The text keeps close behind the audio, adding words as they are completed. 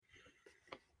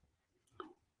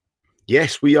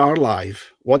Yes, we are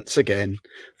live once again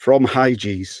from High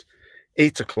G's,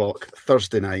 8 o'clock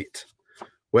Thursday night.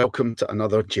 Welcome to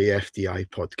another JFDI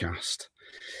podcast.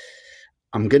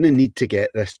 I'm going to need to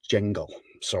get this jingle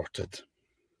sorted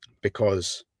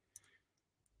because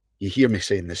you hear me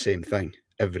saying the same thing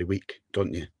every week,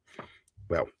 don't you?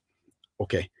 Well,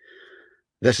 okay.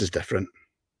 This is different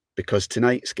because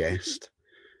tonight's guest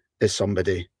is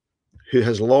somebody who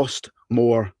has lost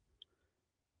more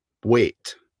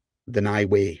weight than I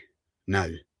weigh now.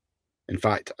 In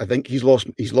fact, I think he's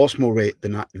lost more weight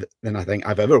than I think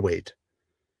I've ever weighed.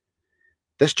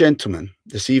 This gentleman,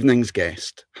 this evening's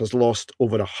guest, has lost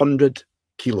over 100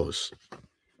 kilos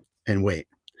in weight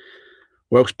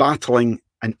whilst battling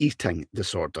an eating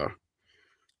disorder,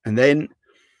 and then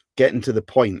getting to the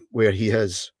point where he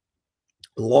has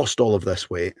lost all of this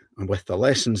weight, and with the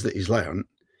lessons that he's learned,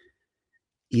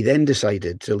 he then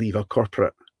decided to leave a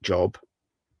corporate job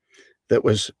that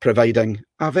was providing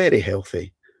a very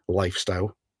healthy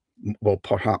lifestyle, well,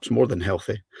 perhaps more than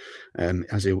healthy,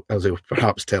 as he'll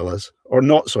perhaps tell us, or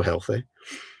not so healthy,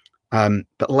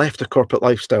 but left a corporate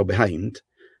lifestyle behind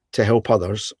to help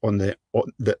others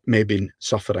that may have been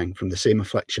suffering from the same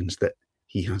afflictions that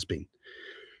he has been.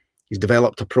 He's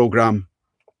developed a program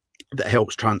that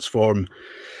helps transform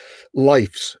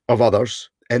lives of others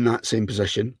in that same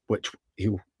position, which he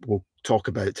will talk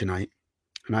about tonight.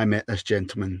 And I met this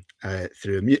gentleman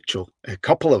through a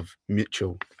couple of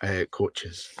mutual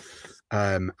coaches.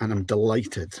 And I'm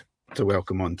delighted to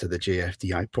welcome on to the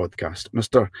JFDI podcast,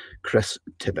 Mr. Chris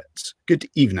Tibbets. Good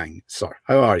evening, sir.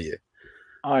 How are you?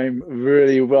 I'm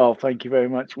really well, thank you very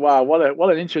much. Wow, what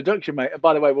an introduction, mate. And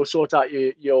by the way, we'll sort out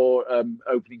your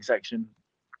opening section.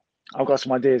 I've got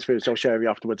some ideas for it, so I'll share with you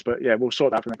afterwards. But yeah, we'll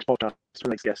sort that out for the next podcast, for the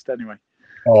next guest anyway.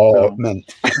 Oh,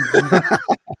 mint.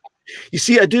 You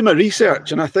see, I do my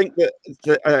research, and I think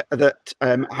that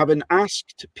having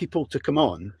asked people to come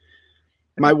on,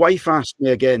 my wife asked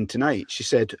me again tonight. She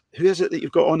said, "Who is it that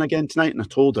you've got on again tonight?" And I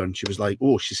told her, and she was like,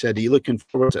 "Oh," she said, "Are you looking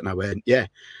forward to it?" And I went, "Yeah."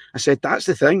 I said, "That's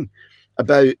the thing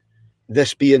about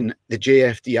this being the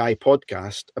JFDI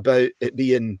podcast, about it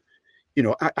being, you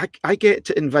know, I get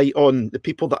to invite on the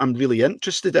people that I'm really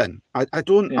interested in. I'm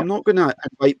not going to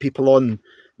invite people on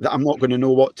that I'm not going to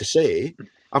know what to say.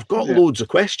 I've got loads of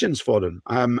questions for him."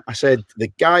 I said, the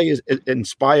guy has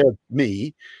inspired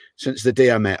me since the day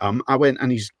I met him. I went,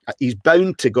 and he's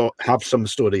bound to have some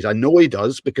stories. I know he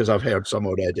does because I've heard some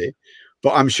already,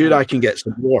 but I'm sure I can get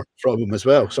some more from him as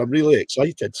well. So I'm really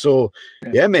excited. So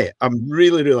yeah, mate, I'm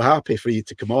really, really happy for you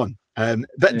to come on.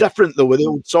 Bit different though with the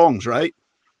old songs, right?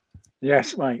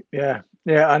 Yes, mate. Yeah.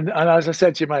 And as I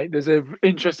said to you, mate, there's an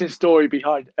interesting story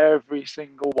behind every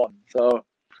single one. So.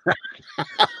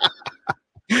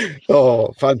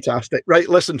 Oh, fantastic. Right,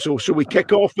 listen, so shall we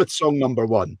kick off with song number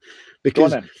one?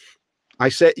 Because I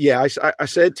said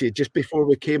to you just before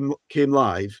we came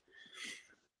live,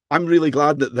 I'm really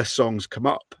glad that this song's come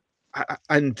up.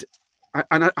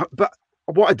 But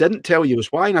what I didn't tell you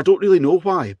is why, and I don't really know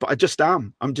why, but I just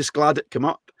am. I'm just glad it came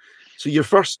up. So your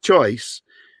first choice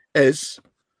is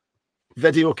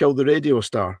Video Killed the Radio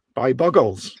Star by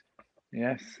Buggles.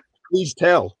 Yes. Please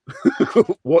tell.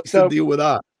 What's the deal with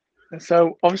that?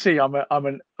 So obviously I'm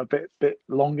a bit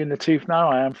long in the tooth now.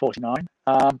 I am 49.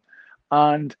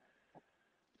 And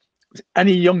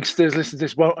any youngsters listening to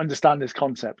this won't understand this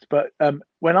concept. But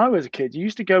when I was a kid, you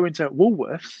used to go into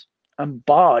Woolworths and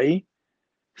buy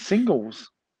singles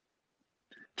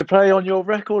to play on your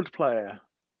record player.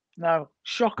 Now,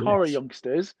 horror,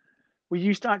 youngsters, we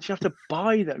used to actually have to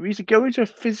buy them. We used to go into a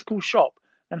physical shop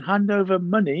and hand over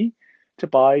money to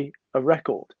buy a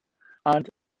record. And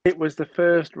it was the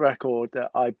first record that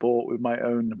I bought with my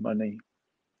own money.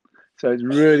 So it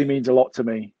really means a lot to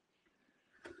me.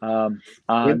 And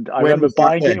I remember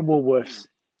buying it in Woolworths.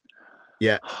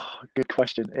 Yeah. Good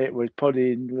question. It was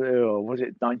probably, was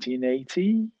it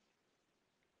 1980?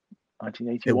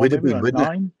 1981, it would have maybe, been, wouldn't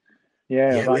 9?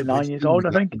 Yeah, about 9 years old, I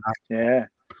think. Yeah.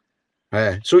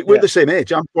 So we're the same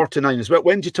age. I'm 49 as well.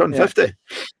 When did you turn 50?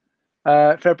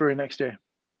 February next year.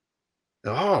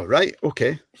 Oh, right.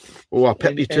 Okay. Oh, I'll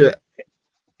pip you to it.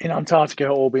 In Antarctica,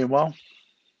 all being well.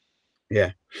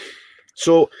 Yeah.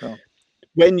 So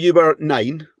when you were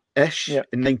 9-ish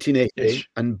in 1980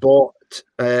 and bought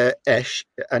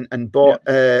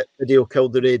Video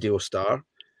Killed the Radio Star,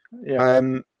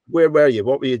 where were you?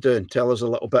 What were you doing? Tell us a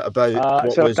little bit about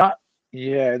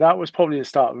that was probably the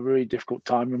start of a really difficult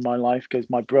time in my life because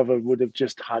my brother would have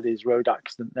just had his road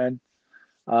accident then.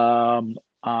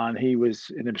 And he was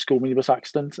in a school minibus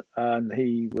accident and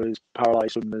he was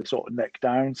paralyzed from the sort of neck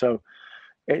down. So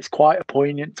it's quite a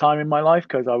poignant time in my life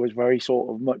because I was very sort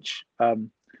of much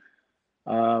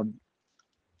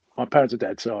my parents are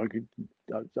dead, so I'm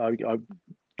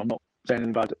not saying anything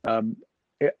about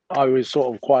it. I was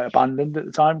sort of quite abandoned at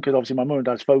the time because obviously my mum and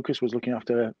dad's focus was looking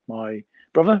after my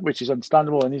brother, which is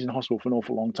understandable, and he's in hospital for an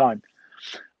awful long time.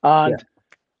 And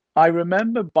I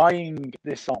remember buying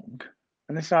this song,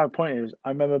 and this is how I point it is. I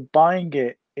remember buying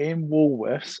it in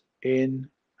Woolworths in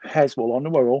Heswell on the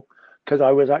Wirral because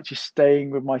I was actually staying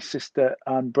with my sister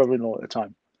and brother-in-law at the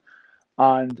time.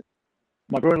 And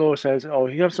my brother-in-law says, "Oh,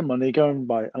 you have some money, go and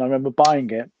buy it." And I remember buying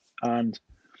it, and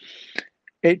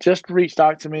it just reached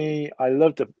out to me. I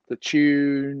loved the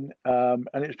tune, and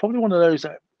it's probably one of those.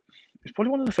 It's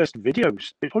probably one of the first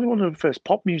videos. It's probably one of the first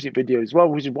pop music videos as well,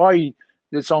 which is why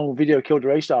the song "Video Killed a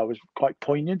Race Star" was quite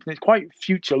poignant, and it's quite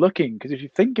future-looking because if you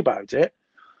think about it,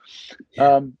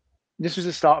 this was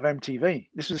the start of MTV.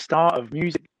 This was the start of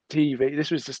music TV.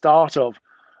 This was the start of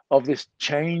this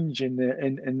change in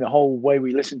the whole way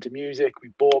we listened to music, we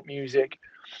bought music,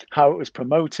 how it was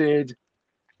promoted,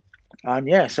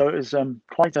 and so it was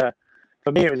quite a.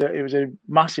 For me, it was a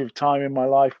massive time in my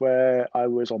life where I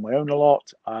was on my own a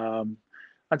lot, and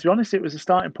to be honest, it was a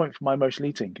starting point for my emotional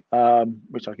eating,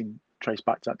 which I can trace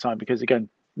back to that time because again,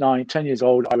 9, 10 years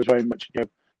old, I was very much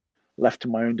left to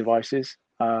my own devices,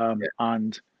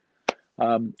 and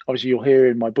obviously you'll hear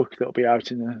in my book that'll be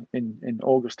out in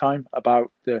August time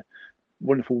about the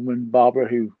wonderful woman Barbara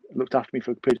who looked after me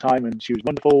for a period of time, and she was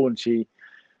wonderful, and she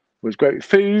was great with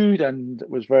food and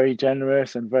was very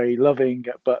generous and very loving,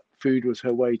 but food was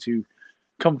her way to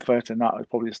comfort, and that was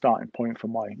probably the starting point for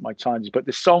my challenges. But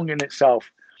the song in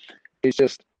itself is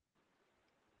just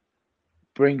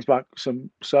brings back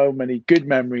so many good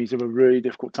memories of a really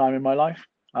difficult time in my life,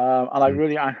 and I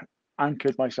really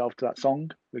anchored myself to that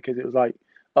song because it was like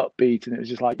upbeat, and it was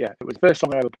just like it was the first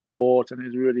song I ever bought, and it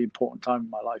was a really important time in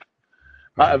my life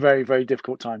at a very, very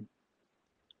difficult time.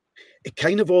 It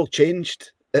kind of all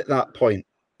changed at that point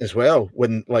as well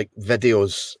when like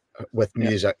videos with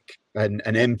music and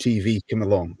MTV came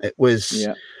along. It was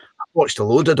I've watched a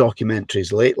load of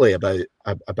documentaries lately about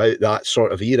that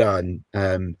sort of era,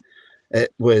 and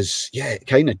it was it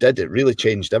kind of did. It really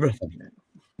changed everything.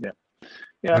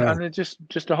 And it just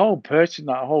the whole purchasing,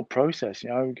 that whole process,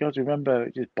 you got to remember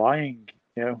just buying,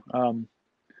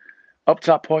 up to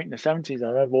that point in the 70s, I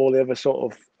remember all the other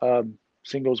sort of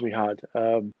singles we had,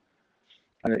 and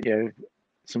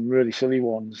some really silly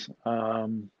ones.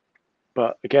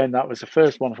 But again, that was the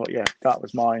first one. I thought, that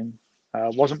was mine.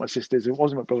 Wasn't my sister's, it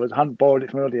wasn't my brother's. I hadn't borrowed it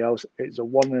from anybody else. It's a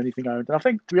one and anything I owned. And I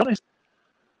think, to be honest,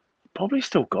 probably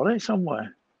still got it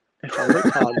somewhere if I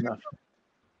looked hard enough.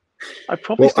 I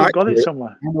probably still got it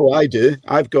somewhere. I know I do.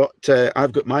 I've got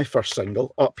my first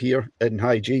single up here in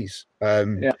High G's.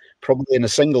 Probably in a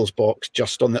singles box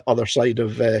just on the other side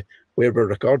of where we're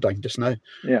recording just now.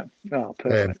 Yeah. Oh,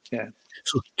 perfect.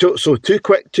 So two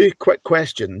quick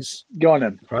questions. Go on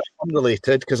then. Right,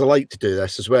 unrelated because I like to do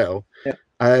this as well.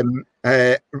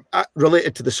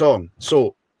 Related to the song.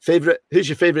 So who's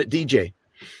your favorite DJ?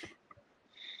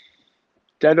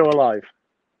 Dead or alive?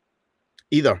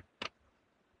 Either.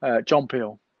 John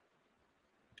Peel.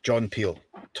 John Peel,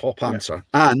 top answer.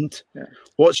 And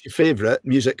what's your favourite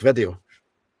music video?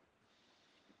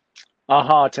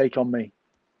 Aha, Take On Me.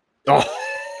 Oh,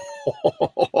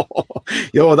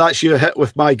 that's your hit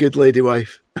with My Good Lady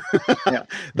Wife.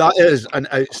 That is an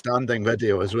outstanding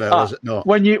video as well, is it not?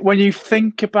 When you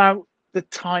think about the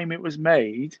time it was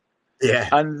made,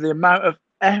 and the amount of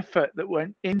effort that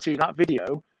went into that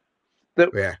video,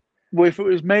 if it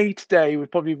was made today, it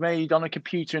would probably be made on a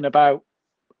computer in about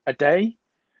a day.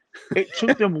 It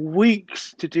took them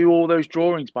weeks to do all those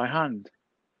drawings by hand.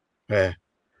 Yeah.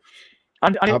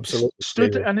 And absolutely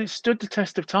it stood the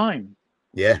test of time.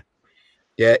 Yeah.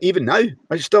 Yeah. Even now,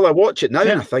 I watch it now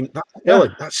and I think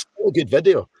that's still a good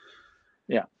video.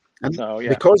 Yeah. And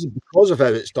because of how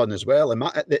it's done as well, and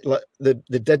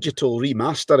the digital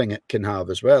remastering it can have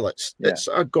as well. It's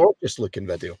a gorgeous looking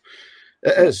video.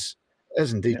 It is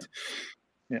indeed.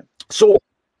 Yeah. So,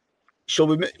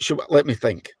 let me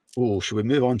think. Shall we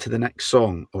move on to the next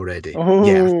song already?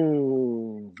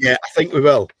 Yeah, I think we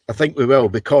will.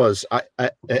 Because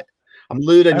I'm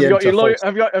luring you into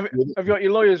Have you got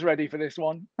your lawyers ready for this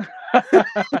one?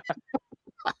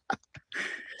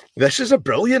 This is a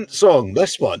brilliant song.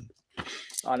 This one.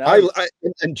 I know.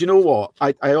 And do you know what?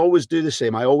 I always do the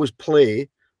same. I always play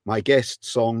my guest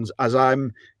songs as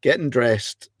I'm getting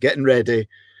dressed, getting ready.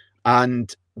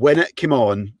 And when it came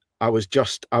on, I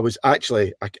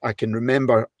can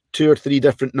remember 2 or 3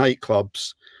 different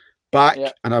nightclubs back,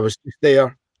 and I was just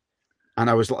there, and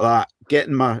I was like that,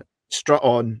 getting my strut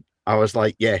on. I was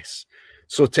like, yes.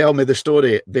 So tell me the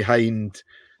story behind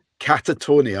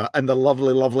Catatonia and the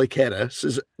lovely, lovely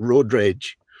Cerys' Road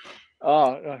Rage.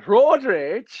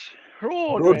 Broadridge.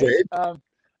 Broadridge.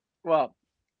 Well,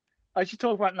 I should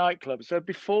talk about nightclubs. So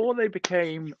before they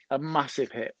became a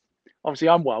massive hit, obviously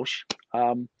I'm Welsh,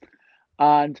 and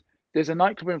there's a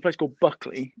nightclub in a place called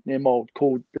Buckley near Mold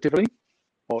called the Tivoli,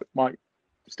 or it might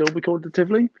still be called the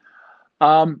Tivoli.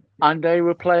 And they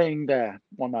were playing there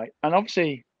one night, and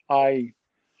obviously I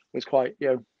was quite,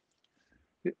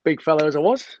 big fellow as I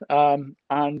was, and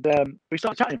we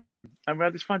started chatting, and we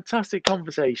had this fantastic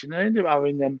conversation. And I ended up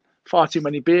having far too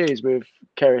many beers with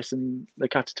Cerys and the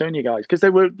Catatonia guys because they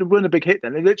weren't a big hit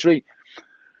then. They literally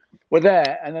were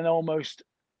there, and then almost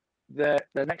the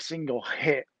next single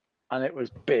hit, and it was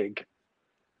big.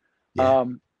 Yeah.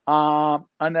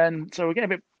 And then so we're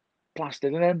getting a bit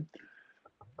plastered, and then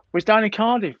we was down in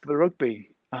Cardiff for the rugby.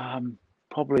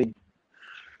 Probably, I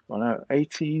don't know,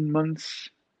 18 months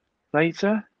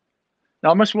later.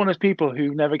 Now I must be one of those people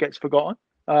who never gets forgotten.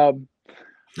 And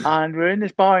we're in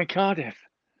this bar in Cardiff,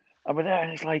 and we're there,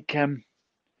 and it's like couldn't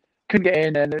get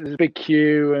in, and there's a big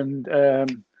queue, and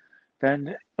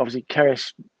then obviously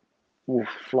Cerys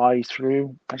flies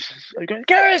through. I'm going,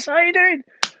 Cerys, how you doing?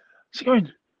 She's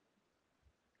going,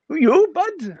 who you,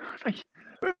 bud? Like,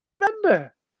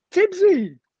 remember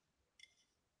Tibbsy?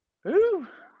 Who?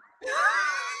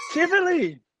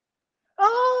 Tivoli.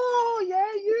 Oh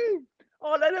yeah, you.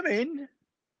 Oh, let him in.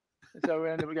 So we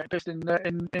ended up getting pissed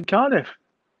in Cardiff.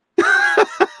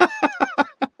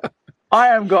 I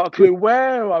haven't got a clue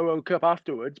where I woke up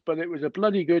afterwards, but it was a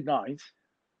bloody good night.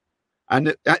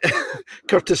 And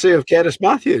courtesy of Cerys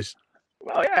Matthews.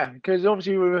 Well, yeah, because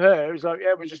obviously we were here. It was like,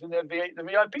 yeah, we're just in the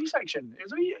VIP section.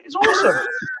 It's awesome.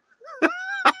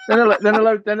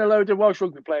 then a load of Welsh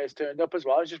rugby players turned up as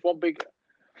well. It's just one big.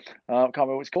 I can't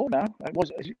remember what it's called now.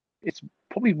 It's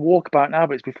probably Walkabout now,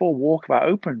 but it's before Walkabout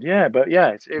opened. Yeah, but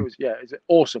yeah, it was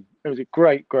awesome. It was a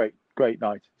great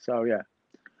night. So yeah,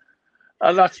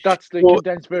 that's the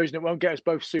condensed version. It won't get us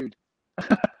both sued.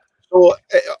 So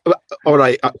all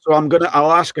right. So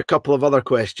I'll ask a couple of other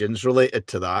questions related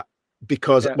to that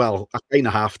because well, I kind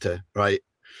of have to, right?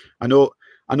 I know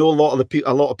a lot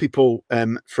of people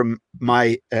from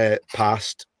my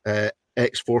past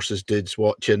ex-forces dudes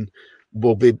watching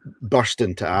will be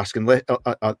bursting to ask, and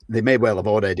they may well have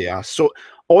already asked. So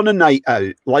on a night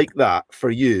out like that for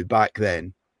you back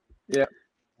then,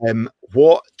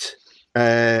 what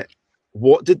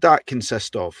did that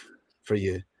consist of for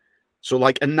you? So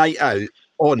like a night out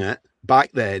on it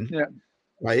back then,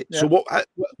 right? Yeah. So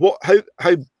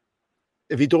how,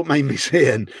 if you don't mind me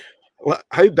saying,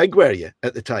 how big were you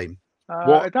at the time?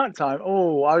 At that time,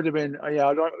 I would have been, I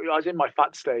was in my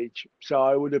fat stage, so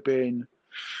I would have been.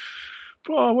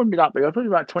 Well, I wouldn't be that big. I was probably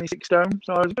about 26 stone,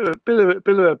 so I was a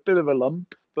bit of a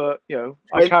lump, but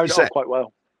I carried it off quite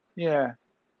well. Yeah.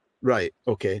 Right.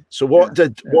 Okay. So what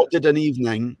did an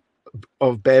evening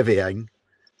of bevying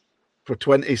for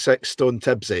 26 stone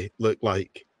Tibbsy look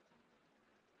like?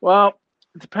 Well,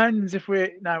 it depends if we're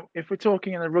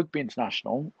talking in a rugby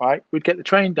international, right? We'd get the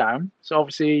train down. So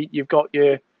obviously you've got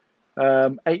your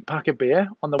 8-pack of beer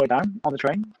on the way down on the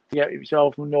train to get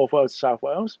yourself from North Wales to South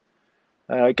Wales.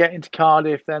 Get into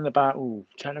Cardiff then about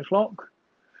 10 o'clock.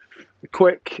 A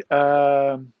quick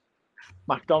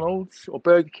McDonald's or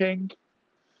Burger King.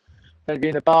 Then be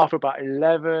in the bar for about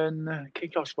 11.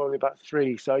 Kick-off's probably about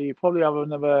 3. So you probably have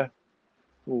another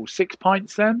 6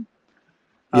 pints then.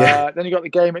 Yeah. Then you got the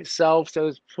game itself. So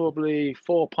there's probably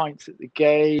 4 pints at the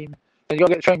game. Then you got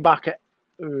to get the train back at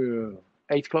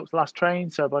 8 o'clock, the last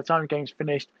train. So by the time the game's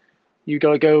finished, you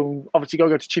got to go. Obviously, got to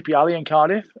go to Chippy Alley in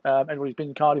Cardiff. Everybody's been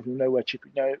in Cardiff will know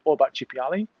all about Chippy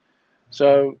Alley.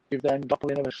 So you've then got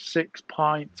another 6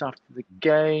 pints after the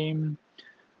game.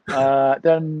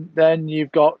 Then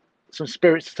you've got some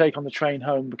spirits to take on the train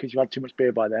home because you've had too much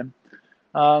beer by then.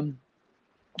 So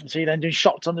you then do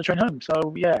shots on the train home.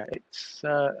 So yeah, it's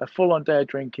a full-on day of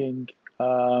drinking.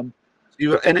 You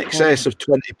were in excess of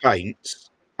 20 pints.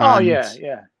 Oh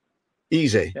yeah.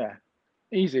 Easy. Yeah,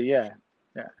 easy. Yeah.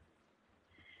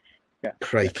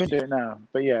 Crikey. I couldn't do it now,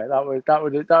 but yeah, that would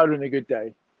have been a good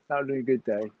day. That would have been a good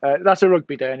day. That's a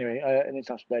rugby day anyway, an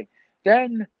international day.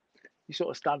 Then you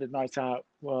sort of standard night out.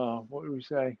 Well, what would we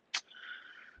say?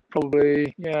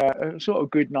 Probably, a sort of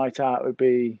good night out would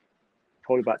be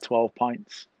probably about 12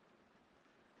 pints.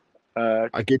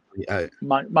 A good night out.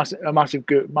 Massive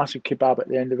kebab at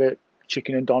the end of it.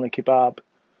 Chicken and doner kebab.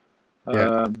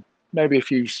 Maybe a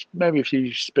few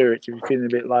spirits if you're feeling a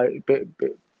bit like bit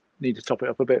need to top it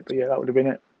up a bit, but yeah, that would have been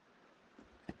it.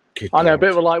 Good I know, God. a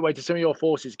bit of a lightweight to some of your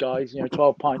forces, guys.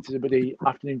 12 pints is a bloody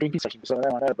afternoon drinking session for some of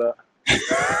them, I know, but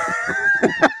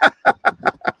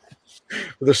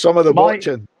there's some of them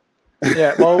watching.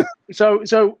 Yeah, well,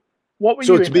 so What were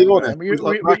So you to in be then, honest, Graham? Were you,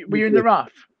 like were, back you- in were the you in the day,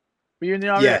 RAF? Were you in the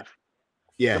yeah, RAF? So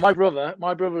yeah. my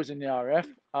brother was in the RAF,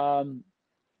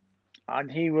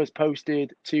 and he was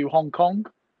posted to Hong Kong.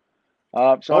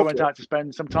 So I went Okay. out to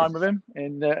spend some time with him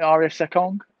in the RAF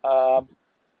Sekong.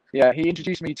 Yeah, he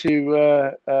introduced me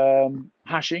to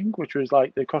hashing, which was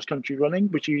like the cross-country running,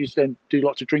 which you used to then do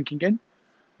lots of drinking in.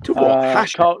 To what?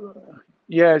 Hash it.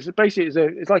 Yeah, it's basically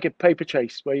it's like a paper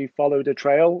chase where you followed a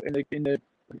trail in the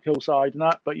hillside and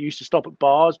that, but you used to stop at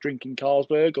bars drinking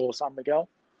Carlsberg or San Miguel.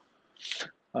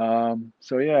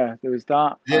 So yeah, there was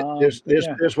that.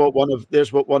 There's what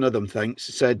one of them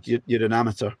thinks. Said you're an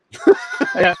amateur.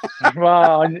 Yeah.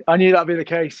 Well, I knew that'd be the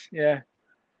case. Yeah.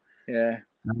 No,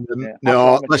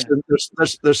 Absolute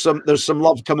listen. There's some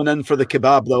love coming in for the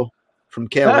kebab though, from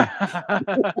Kelly.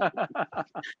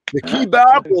 The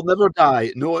kebab will never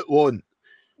die. No, it won't.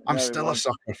 I'm No, it still a won't.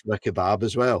 sucker for the kebab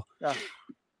as well. Yeah.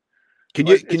 Can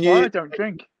Well, you? it's why I don't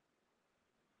drink.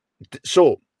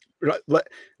 So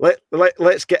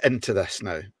let's get into this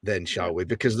now, then, shall we?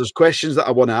 Because there's questions that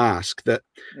I want to ask that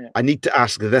I need to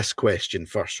ask this question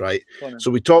first, right? So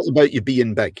we talked about you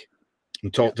being big. We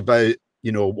talked about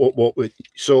what would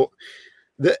so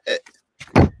the.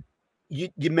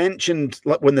 You mentioned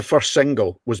like when the first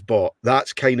single was bought,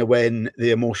 that's kind of when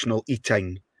the emotional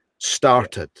eating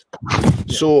started. Yeah.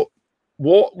 So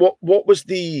what was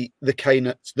the kind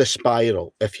of the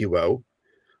spiral, if you will?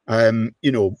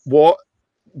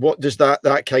 What does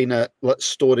that kind of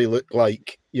story look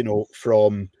like,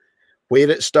 from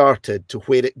where it started to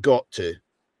where it got to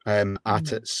at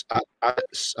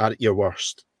your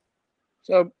worst?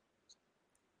 So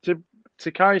to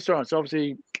carry this on, so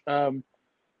obviously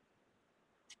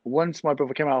once my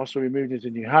brother came out of hospital, we moved into a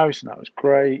new house, and that was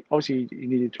great. Obviously, he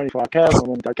needed 24-hour care. My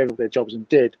mum and dad gave up their jobs and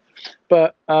did.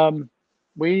 But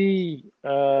we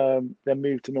then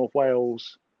moved to North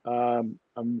Wales and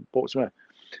bought somewhere.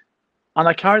 And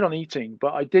I carried on eating,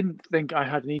 but I didn't think I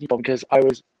had an eating problem because I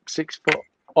was 6 foot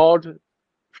odd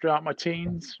throughout my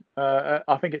teens.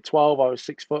 I think at 12, I was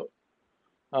 6 foot.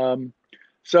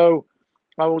 So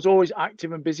I was always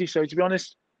active and busy. So to be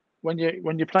honest, when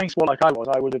you're playing sport like I was,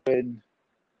 I would have been.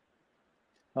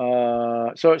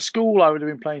 So at school, I would have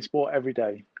been playing sport every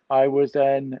day. I was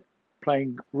then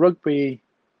playing rugby.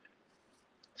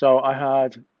 So I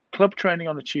had club training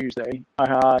on a Tuesday. I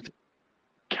had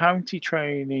county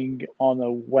training on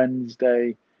a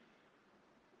Wednesday,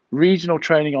 regional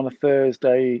training on a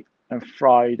Thursday and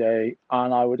Friday,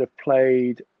 and I would have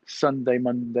played Saturday, Sunday,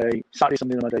 Monday,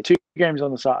 2 games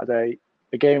on a Saturday,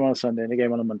 a game on a Sunday, and a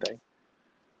game on a Monday.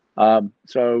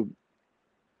 So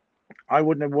I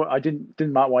didn't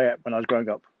matter what I ate when I was growing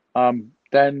up.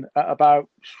 Then at about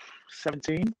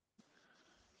 17,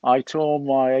 I tore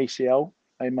my ACL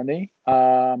in my knee.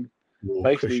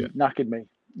 Basically knackered me.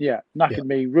 Yeah, knackered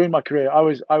me, ruined my career. I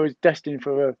was destined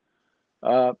for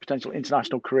a potential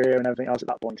international career and everything else at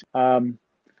that point.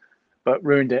 But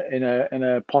ruined it in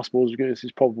a possibles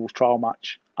versus probables trial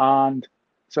match. And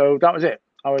so that was it.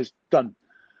 I was done.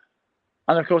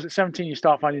 And of course, at 17, you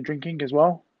start finding drinking as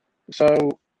well.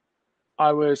 So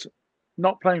I was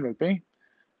not playing rugby.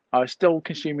 I was still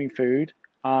consuming food,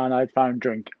 and I'd found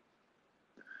drink.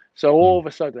 So all of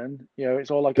a sudden,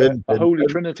 it's all like a holy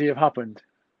trinity have happened.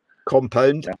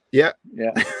 Compound. Yeah.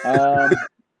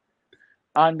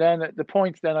 And then at the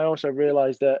point, then I also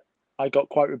realised that I got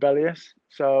quite rebellious.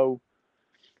 So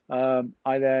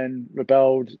I then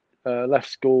rebelled, left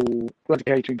school, went to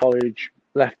catering college,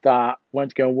 left that,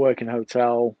 went to go and work in a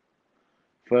hotel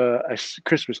for a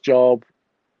Christmas job,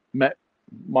 met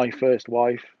my first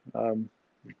wife,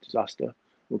 disaster.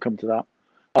 We'll come to that.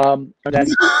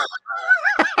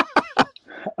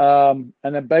 And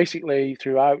then basically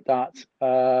throughout that,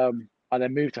 I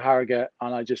then moved to Harrogate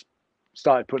and I just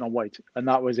started putting on weight, and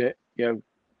that was it. That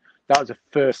was the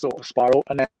first sort of spiral.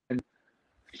 And then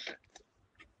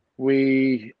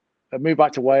we moved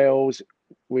back to Wales.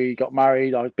 We got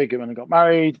married. I was bigger when I got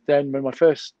married. Then when my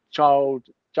first child,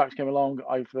 Jax, came along,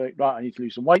 I thought, right, I need to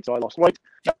lose some weight. So I lost weight.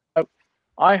 No,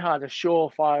 I had a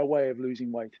surefire way of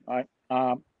losing weight. Right?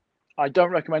 I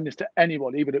don't recommend this to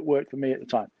anybody, but it worked for me at the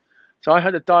time. So I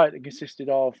had a diet that consisted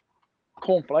of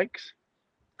cornflakes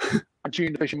and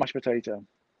tuna fish and mashed potato.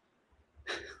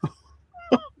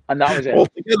 And that was it. All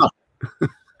together.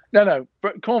 No.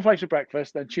 Cornflakes for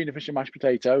breakfast, then tuna fish and mashed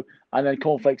potato, and then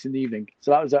cornflakes in the evening.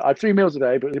 So that was it. I had 3 meals a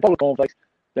day, but it was a bowl of cornflakes,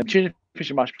 then tuna fish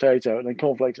and mashed potato, and then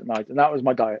cornflakes at night. And that was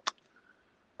my diet.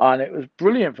 And it was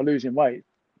brilliant for losing weight.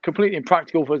 Completely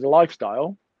impractical for the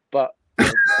lifestyle, but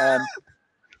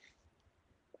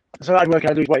so I'd work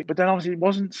out lose weight. But then obviously it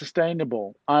wasn't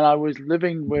sustainable. And I was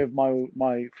living with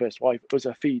my first wife. It was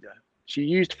a feeder. She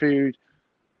used food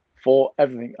for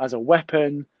everything, as a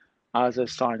weapon, as a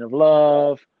sign of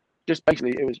love. Just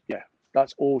basically, it was,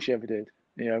 that's all she ever did,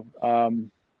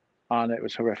 and it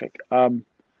was horrific.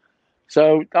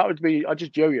 So that would be, I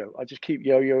just yo-yo. I just keep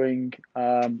yo-yoing,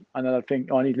 and then I'd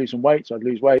think, I need to lose some weight, so I'd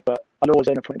lose weight, but I'd always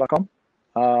end up putting it back on.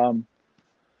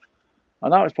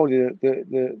 And that was probably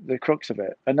the crux of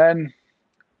it. And then,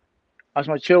 as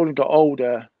my children got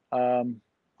older,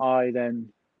 I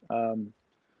then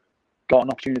got an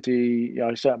opportunity.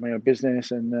 I set up my own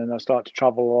business, and then I started to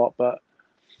travel a lot. But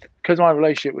because my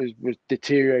relationship was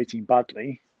deteriorating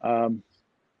badly,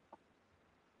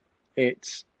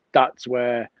 that's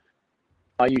where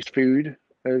I used food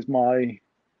as my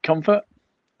comfort.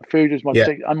 Food was my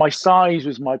protection, and my size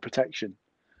was my protection.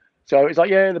 So it's like,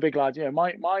 the big lads.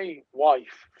 My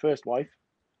wife, first wife,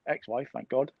 ex-wife, thank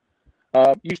God,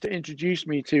 used to introduce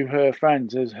me to her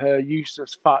friends as her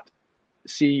useless fat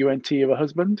cunt of a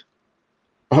husband.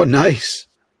 Oh, nice.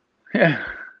 Yeah.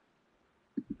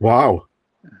 Wow.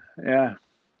 Yeah.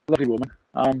 Lovely woman.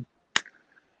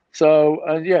 So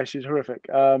she's horrific.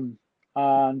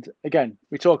 And again,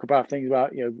 we talk about things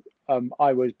about,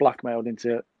 I was blackmailed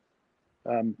into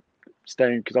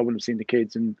staying because I wouldn't have seen the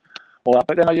kids and all that.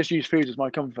 But then I just used food as my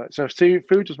comfort. So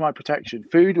food was my protection.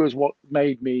 Food was what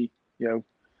made me,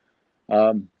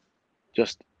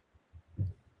 just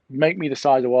make me the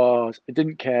size I was. I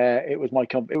didn't care. It was my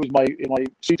comfort. It was my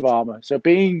suit of armor. So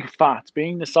being fat,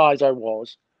 being the size I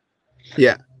was,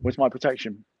 was my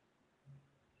protection.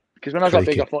 Because when I was that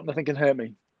big, I thought nothing can hurt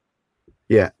me.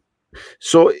 Yeah.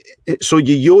 So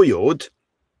you yo-yoed,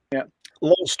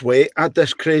 lost weight, had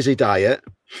this crazy diet,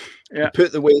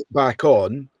 put the weight back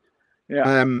on,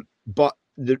 but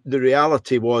the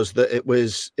reality was that it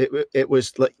was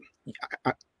like,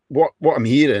 what I'm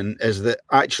hearing is that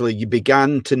actually you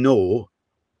began to know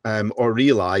or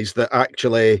realize that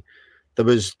actually there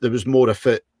was more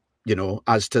afoot,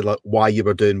 as to like why you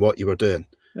were doing what you were doing.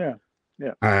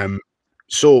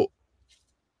 So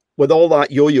with all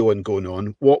that yo-yoing going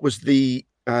on, what was the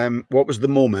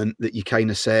moment that you kind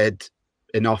of said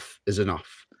enough is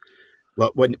enough?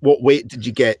 Like, what weight did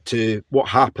you get to? What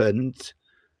happened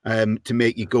to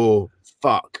make you go,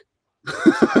 fuck?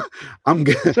 I'm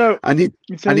good. I need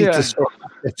to sort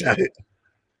it out.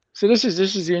 So this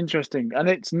is the interesting, and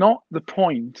it's not the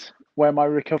point where my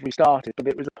recovery started, but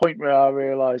it was the point where I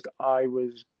realized I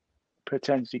was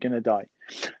potentially going to die.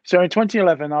 So in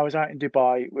 2011, I was out in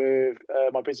Dubai with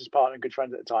my business partner and good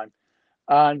friend at the time,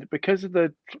 and because of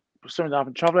something that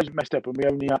happened, travel agent messed up, and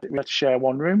we had to share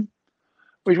one room,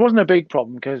 which wasn't a big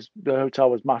problem because the hotel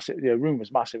was massive. The room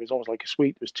was massive. It was almost like a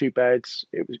suite. There was 2 beds.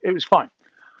 It was fine.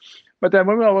 But then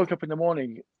when I woke up in the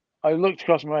morning, I looked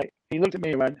across my mate. He looked at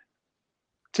me and went,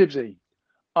 "Tibbsy,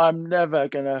 I'm never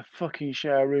gonna fucking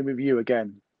share a room with you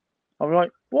again." I was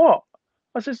like, "What?"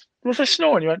 I said, "Was I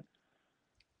snoring?" He went,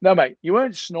 "No, mate, you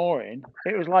weren't snoring.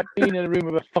 It was like being in a room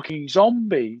with a fucking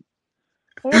zombie."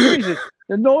 What is it?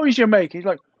 The noise you're making. He's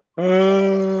like,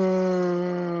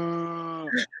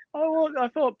 I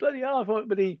thought, bloody hell,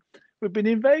 we've been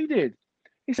invaded.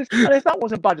 He says, and if that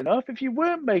wasn't bad enough, if you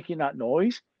weren't making that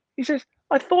noise, he says,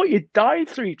 I thought you died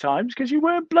 3 times because you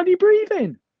weren't bloody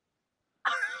breathing.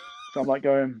 So I'm like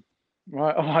going,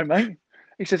 right, all right, mate.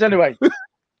 He says, anyway,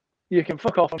 you can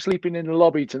fuck off. I'm sleeping in the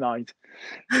lobby tonight.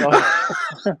 So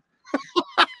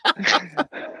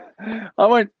I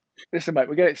went, listen, mate,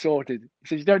 we'll get it sorted. He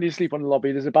says, you don't need to sleep on the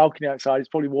lobby. There's a balcony outside. It's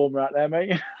probably warmer out there,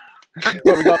 mate.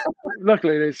 But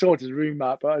luckily, they sorted his room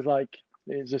out. But I was like,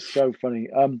 it's just so funny.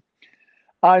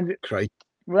 And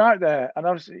we're out there, and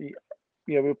obviously,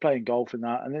 we were playing golf and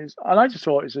that, and I just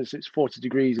thought it's 40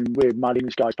 degrees, and we're mad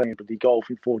English guys playing bloody golf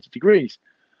in 40 degrees.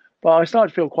 But I started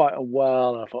to feel quite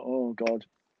unwell, and I thought, oh God,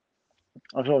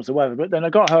 I thought it was the weather. But then I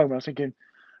got home, and I was thinking,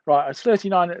 right, I was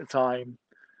 39 at the time.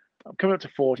 I'm coming up to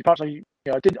 40. Perhaps I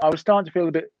was starting to feel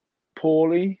a bit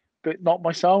poorly, but not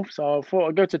myself. So I thought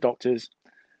I'd go to doctors.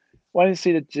 Went and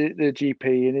see the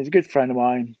GP, and he's a good friend of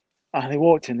mine. And he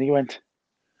walked in, and he went,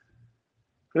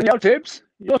 "Yo, Tibbs,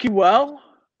 you're looking well."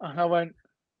 And I went,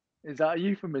 "Is that a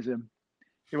euphemism?"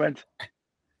 He went,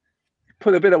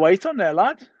 "Put a bit of weight on there,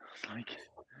 lad."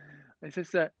 He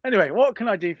says, "Anyway, what can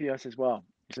I do for you?" I says, "Well,"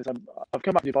 he says, "I've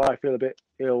come back to Dubai. I feel a bit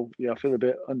ill. I feel a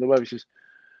bit under the weather." He says,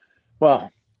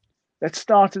 "Well, let's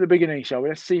start at the beginning, shall we?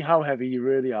 Let's see how heavy you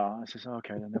really are." I says,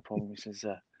 "Okay, then, no problem." He says,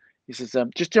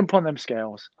 "Just jump on them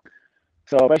scales."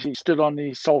 So I basically stood on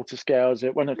the Salter scales.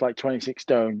 It went up like 26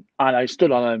 stone, and I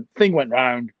stood on them. Thing went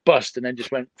round, bust, and then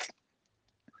just went.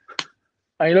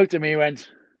 And he looked at me and went,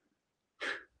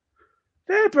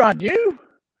 "They're brand new.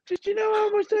 Did you know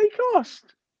how much they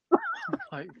cost?" I'm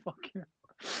like, fucking.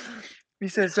 He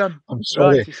says, I'm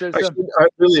sorry. right. He says, I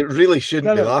really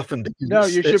shouldn't be laughing because no,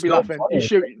 you should it's be not laughing. funny. You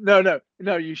should.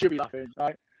 No, you should be laughing,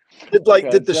 right? Did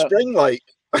the spring like?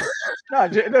 No,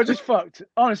 they're just fucked.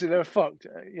 Honestly, they're fucked.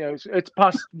 It's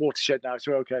past watershed now,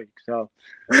 so we're okay. So,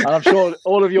 and I'm sure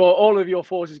all of your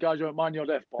forces guys won't mind your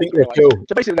death. I think they're cool.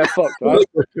 So basically, they're fucked, right?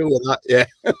 They're cool with that, yeah.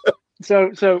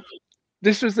 So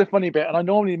this was the funny bit, and I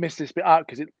normally miss this bit out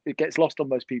because it gets lost on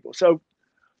most people. So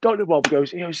Dr. Bob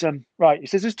goes, right. He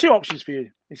says, there's two options for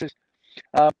you. He says,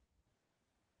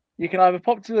 you can either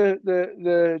pop to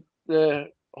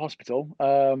the hospital,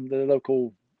 the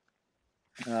local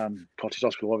cottage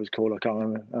hospital, what it's called, I can't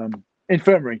remember,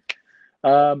 infirmary.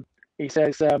 He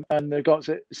says, and they've got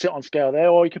to sit on scale there,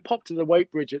 or you could pop to the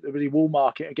weight bridge at the really wool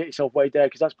market and get yourself weighed there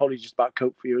because that's probably just about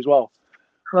coke for you as well.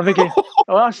 And I'm thinking,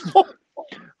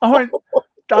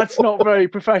 that's not very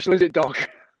professional, is it, Doc?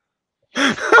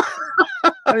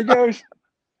 And he goes,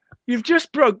 you've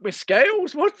just broke my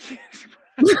scales. What?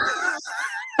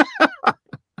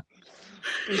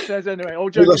 He says anyway. All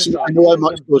joking aside, I know how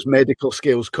much those medical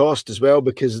scales cost as well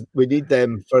because we need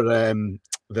them for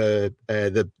the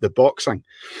boxing,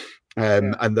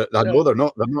 and I know they're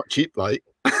not cheap, like.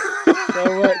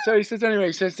 So he says anyway.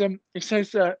 He says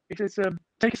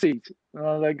take a seat. And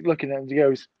I'm like looking at him. He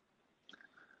goes.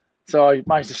 So I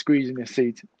managed to squeeze in his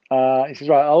seat. He says,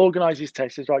 right, I'll organise his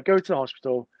tests. He says, right, go to the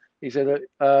hospital. He said,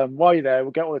 while you're there,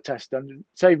 we'll get all the tests done.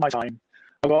 Save my time.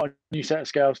 I've got a new set of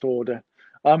scales to order.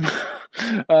 So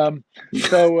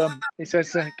he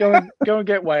says, go and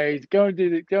get weighed. Go and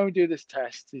do this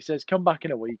test. He says, come back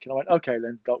in a week. And I went, okay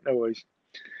then, Doc, no worries.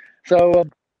 So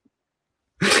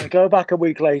I go back a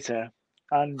week later,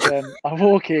 and I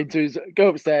go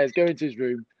upstairs, go into his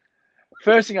room.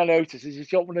 First thing I noticed is he's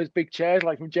got one of those big chairs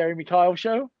like from Jeremy Kyle's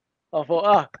show. I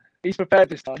thought, he's prepared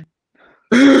this time.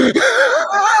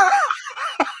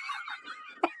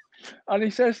 And he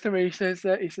says to me, he says,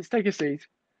 take a seat.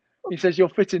 He says, you'll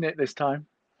fit in it this time.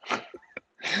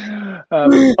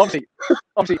 Obviously,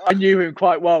 I knew him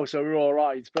quite well, so we're all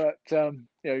right. But I'm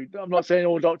not saying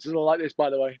all doctors are like this, by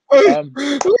the way.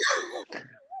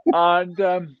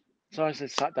 So I said,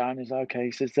 sat down. He's like, okay.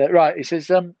 He says, right. He says,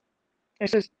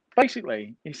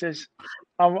 basically, he says,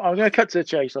 I'm going to cut to the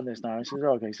chase on this now. He says,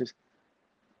 okay. He says,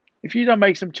 if you don't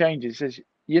make some changes, he says,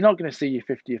 you're not going to see your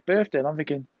 50th birthday. And I'm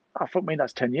thinking, fuck me,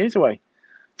 that's 10 years away.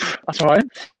 That's all right.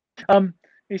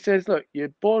 He says, look, you're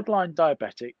borderline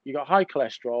diabetic. You got high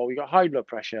cholesterol. You got high blood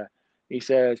pressure. He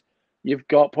says, you've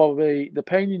got probably the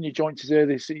pain in your joints is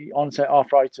early onset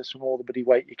arthritis from all the bloody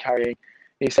weight you're carrying.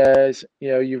 He says,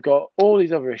 you've got all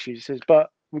these other issues. He says, but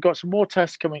we've got some more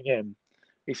tests coming in.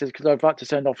 He says, because I've had to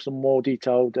send off some more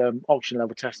detailed oxygen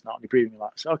level tests now on your breathing and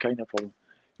that. So, okay, no problem.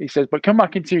 He says, but come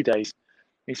back in 2 days.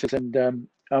 He says,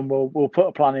 and we'll put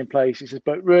a plan in place. He says,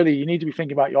 but really, you need to be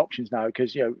thinking about your options now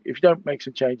because, if you don't make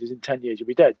some changes in 10 years, you'll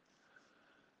be dead.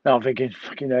 Now I'm thinking,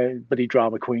 fucking bloody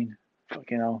drama queen.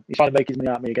 Fucking hell. He's trying to make his money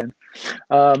out of me again.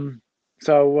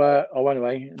 So I went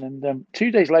away. And then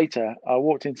 2 days later, I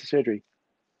walked into surgery.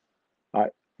 All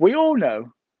right. We all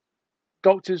know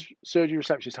doctors, surgery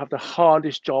receptionists have the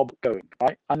hardest job going,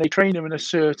 right? And they train them in a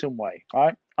certain way,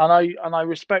 right? And I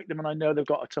respect them and I know they've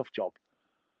got a tough job.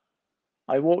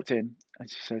 I walked in and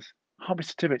she says,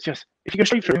 Mr. Tibbets, yes, if you go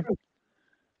straight through.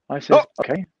 I said,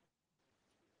 okay.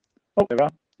 Oh, there we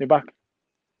are. You're back.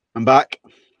 I'm back.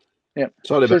 Yeah.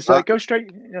 Sorry about that. Go straight.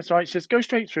 That's right. She says, go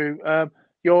straight through.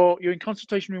 You're in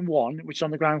consultation room 1, which is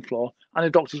on the ground floor, and the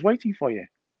doctor's waiting for you.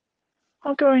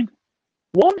 I'm going,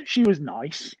 1, she was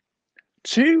nice.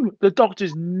 2, the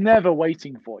doctor's never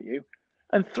waiting for you.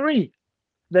 And 3,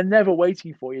 they're never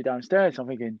waiting for you downstairs. I'm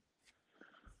thinking,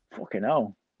 fucking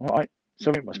hell. All right,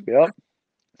 something must be up.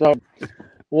 So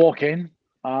walk in,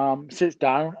 sits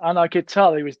down, and I could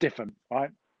tell he was different,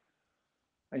 right?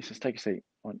 And he says, take a seat.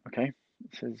 I went, okay.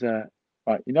 He says,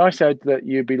 right, I said that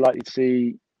you'd be likely to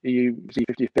see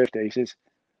 50th birthday. He says,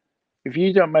 if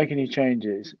you don't make any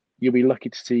changes, you'll be lucky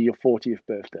to see your 40th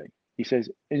birthday. He says,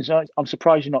 I'm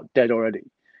surprised you're not dead already.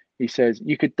 He says,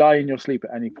 you could die in your sleep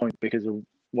at any point because of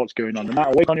what's going on. The amount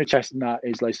of weight on your chest and that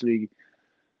is basically,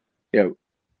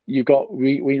 you've got,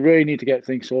 we really need to get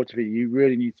things sorted for you. You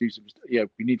really need to do some,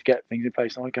 we need to get things in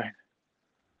place. I'm like,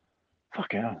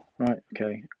 fucking hell. Right,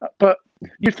 okay. But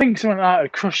you think something like that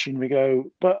would crush you and we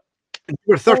go, but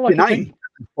you're 39.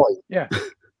 Yeah.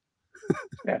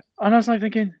 Yeah. And I was like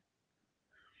thinking,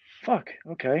 fuck,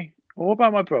 okay. Well, what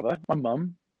about my brother, my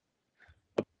mum,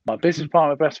 my business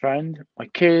partner, my best friend, my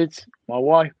kids, my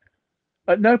wife?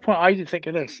 At no point I did think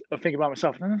of this or think about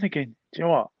myself. And then I'm thinking, do you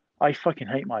know what? I fucking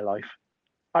hate my life.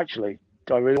 Actually,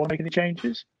 do I really want to make any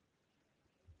changes?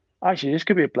 Actually, this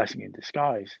could be a blessing in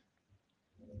disguise.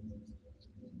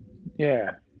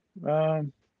 yeah.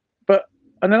 And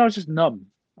then I was just numb.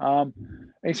 And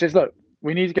he says, look,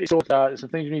 we need to get you sorted out. There's some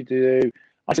things we need to do.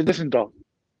 I said, listen, Doc,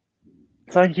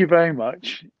 thank you very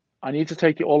much. I need to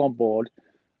take it all on board.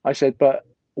 I said, but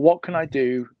what can I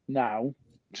do now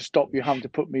to stop you having to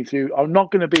put me through? I'm not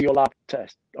going to be your lab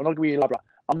test. I'm not going to be your lab rat.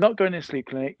 I'm not going to a sleep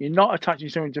clinic. You're not attaching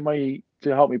something to me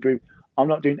to help me breathe. I'm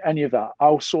not doing any of that.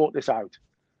 I'll sort this out.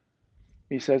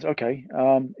 He says, okay.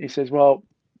 He says, well,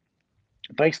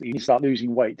 basically, you need to start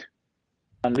losing weight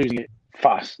and losing it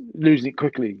fast, losing it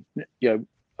quickly, and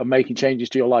making changes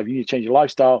to your life. You need to change your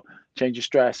lifestyle, change your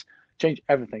stress, change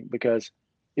everything, because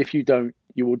if you don't,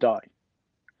 you will die.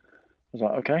 I was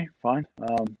like, okay, fine.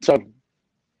 So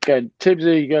again,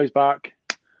 Tibbsy goes back.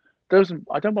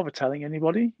 I don't bother telling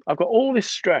anybody. I've got all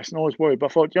this stress and all this worry, but I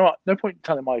thought, you know what? No point in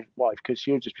telling my wife, because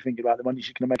she'll just be thinking about the money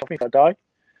she's going to make off me if I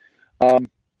die.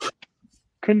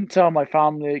 Couldn't tell my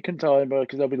family, couldn't tell anybody,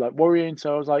 because they'll be like worrying.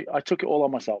 So I was like, I took it all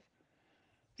on myself.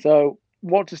 So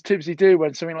what does Tibbsy do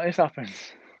when something like this happens?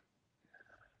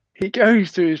 He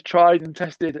goes to his tried and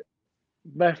tested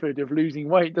method of losing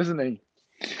weight, doesn't he?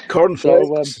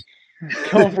 Cornflakes. So,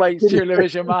 cornflakes,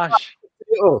 television mash.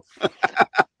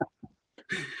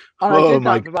 And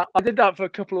I did that for a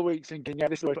couple of weeks, thinking, yeah,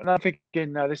 this is. And I'm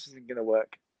thinking, no, this isn't going to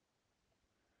work.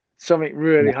 Something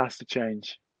really has to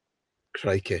change.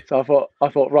 Crikey. So I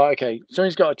thought, right, okay,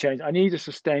 something's got to change. I need a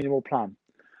sustainable plan.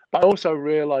 But I also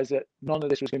realised that none of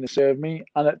this was going to serve me.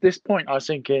 And at this point, I was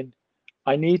thinking,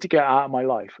 I need to get out of my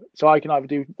life. So I can either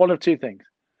do one of two things.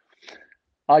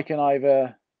 I can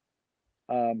either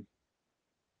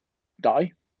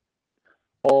die,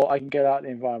 or I can get out of the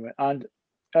environment. And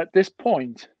at this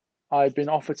point, I'd been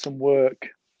offered some work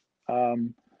out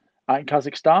in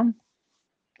Kazakhstan.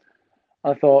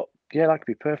 I thought, yeah, that could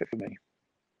be perfect for me.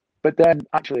 But then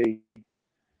actually,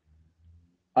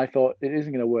 I thought it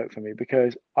isn't going to work for me,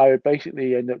 because I would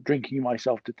basically end up drinking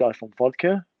myself to death on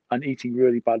vodka and eating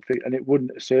really bad food, and it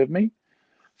wouldn't serve me.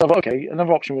 So I thought, okay,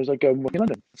 another option was I'd go and work in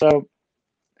London. So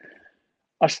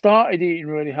I started eating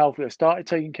really healthy. I started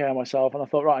taking care of myself, and I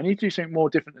thought, right, I need to do something more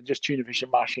different than just tuna fish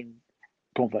and mash and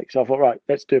cornflakes. So I thought, right,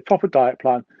 let's do a proper diet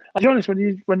plan. And to be honest,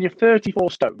 when you're 34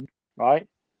 stone, right,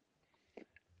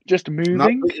 just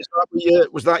moving.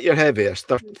 Was that your heaviest?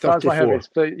 34? That was my heaviest.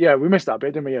 Yeah, we missed that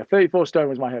bit, didn't we? Yeah, 34 stone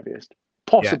was my heaviest.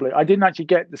 Possibly. Yeah. I didn't actually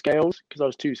get the scales because I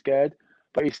was too scared.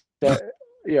 But he said,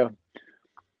 yeah,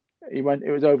 he went,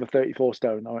 it was over 34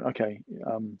 stone. I went, okay.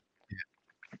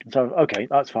 So, okay,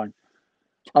 that's fine.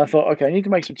 I thought, okay, I need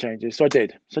to make some changes. So I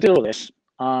did. So I did all this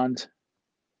and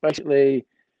basically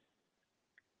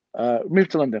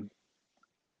moved to London.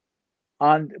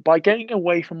 And by getting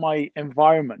away from my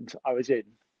environment I was in,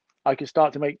 I could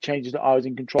start to make changes that I was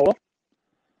in control of.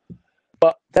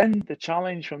 But then the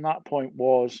challenge from that point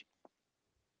was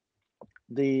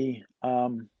every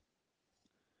time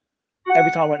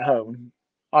I went home,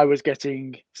 I was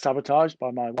getting sabotaged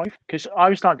by my wife, because I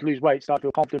was starting to lose weight, starting to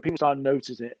feel confident. People started to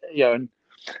notice it, and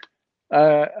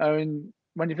I mean,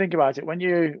 when you think about it, when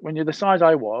you're the size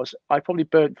I was, I probably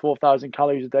burnt 4,000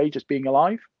 calories a day just being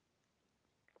alive.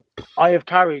 I have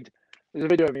carried. There's a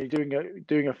video of me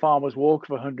doing a farmer's walk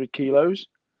of 100 kilos.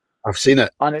 I've seen it.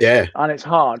 And it's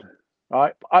hard,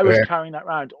 right? I was carrying that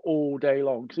around all day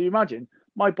long. So you imagine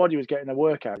my body was getting a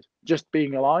workout just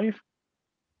being alive.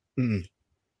 Mm.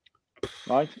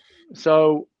 Right.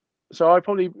 So I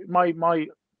probably my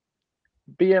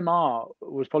BMR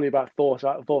was probably about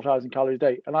 4,000 calories a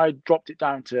day, and I dropped it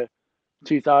down to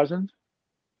 2,000.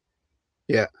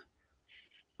 Yeah.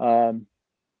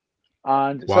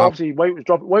 And so obviously weight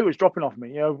was dropping off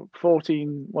me.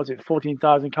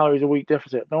 14,000 calories a week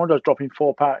deficit. No wonder I was dropping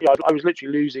 4 pounds. Yeah, I was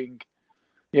literally losing,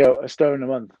 a stone a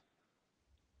month.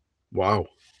 Wow.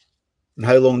 And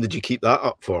how long did you keep that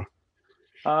up for?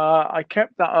 I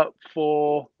kept that up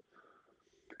for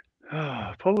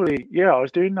probably, I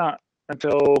was doing that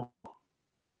until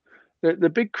the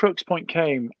big crux point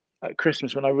came at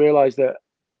Christmas, when I realized that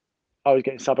I was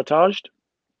getting sabotaged,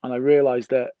 and I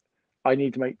realized that I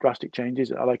need to make drastic changes,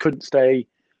 and I couldn't stay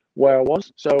where I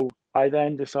was. So I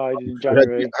then decided in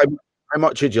January. How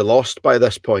much had you lost by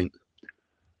this point?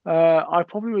 I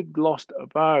probably had lost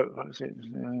about,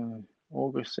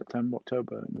 August, September,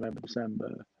 October, November,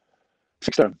 December,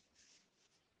 6 stone.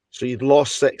 So you'd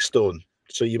lost 6 stone.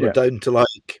 So you were down to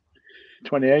like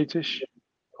 28-ish.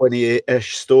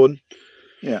 28-ish stone.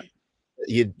 Yeah.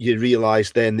 You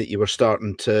realised then that you were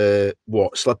starting to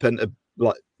slip into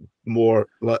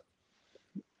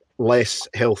less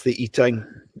healthy eating.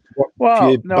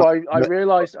 I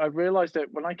realised that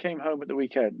when I came home at the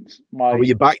weekends, were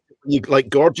you back? You like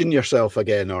gorging yourself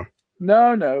again, or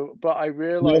no? But I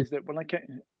realised that when I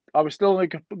came, I was still on a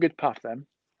good path then.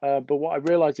 But what I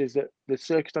realised is that the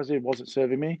circumstances wasn't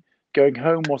serving me. Going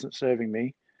home wasn't serving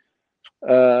me.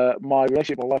 My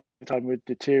relationship with my wife at the time would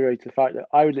deteriorate to the fact that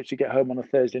I would literally get home on a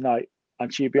Thursday night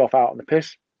and she'd be off out on the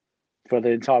piss for the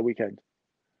entire weekend.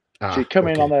 She'd come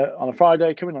in on a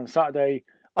Friday, come in on a Saturday,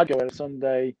 I'd go on a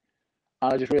Sunday,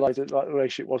 and I just realised that the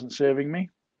relationship wasn't serving me.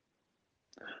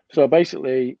 So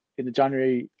basically, in the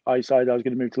January, I decided I was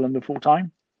going to move to London full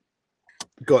time.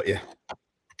 Got you.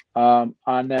 And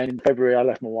then in February, I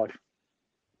left my wife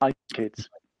and kids.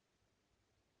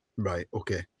 Right.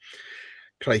 Okay.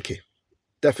 Crikey.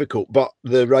 Difficult, but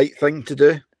the right thing to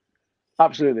do.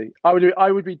 Absolutely.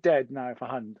 I would be dead now if I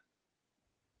hadn't.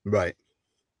 Right.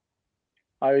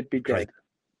 I would be dead.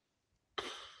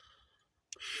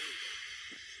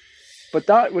 But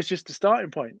that was just the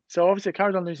starting point. So obviously I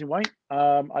carried on losing weight.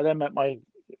 I then met my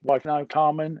wife now,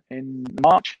 Carmen, in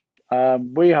March.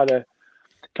 Carmen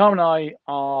and I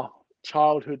are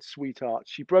childhood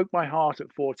sweethearts. She broke my heart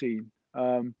at 14.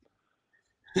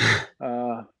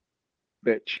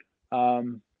 Bitch.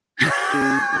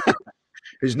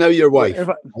 Who's now your wife?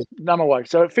 Now my wife.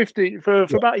 So at 15, for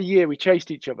about a year, we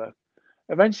chased each other.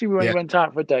 Eventually, we went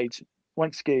out for a date,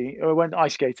 went skiing, or went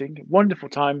ice skating. Wonderful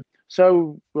time.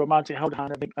 So romantic, held a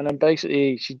hand, and then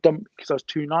basically she dumped me because I was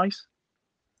too nice.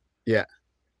 Yeah.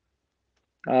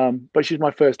 But she's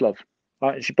my first love.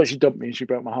 Right? But she dumped me and she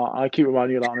broke my heart. I keep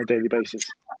reminding you of that on a daily basis.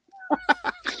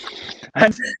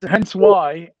 hence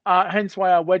why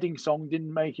our wedding song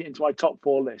didn't make it into my top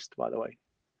 4 list, by the way.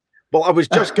 Well, I was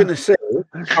just going to say,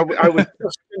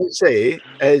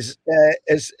 is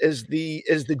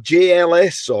the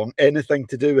JLS song anything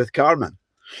to do with Carmen?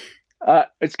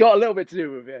 It's got a little bit to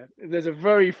do with it. There's a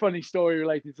very funny story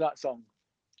related to that song.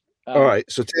 All right,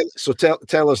 so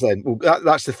tell us then. Well,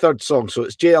 that's the third song. So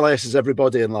it's JLS is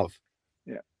Everybody in Love.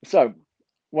 Yeah. So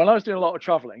when I was doing a lot of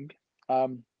traveling,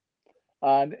 and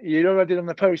I did on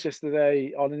the post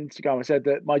yesterday on Instagram, I said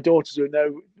that my daughters will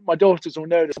know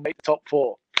this will make the top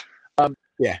 4.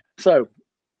 Yeah. So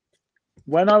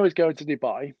when I was going to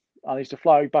Dubai, I used to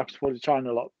fly back and forth to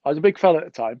China a lot. I was a big fella at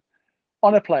the time,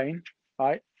 on a plane,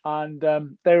 right? And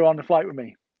they were on the flight with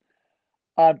me.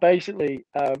 Basically,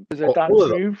 there's a dance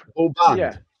move. Whole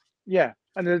band. Yeah.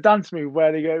 And there's a dance move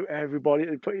where they go, everybody,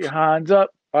 they put your hands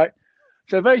up, right?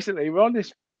 So basically, we're on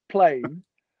this plane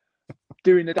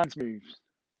doing the dance moves,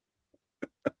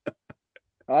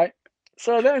 right?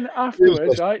 So then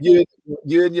afterwards, right? You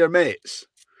and your mates.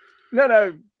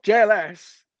 No,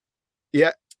 JLS.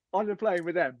 Yeah. On the plane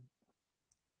with them,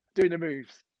 doing the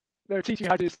moves. They were teaching me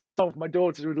how to do the song. My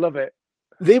daughters would love it.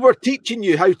 They were teaching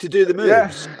you how to do the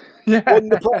moves. Yeah. On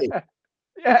the plane.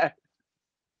 Yeah.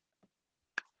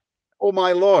 Oh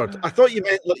my Lord! I thought you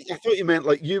meant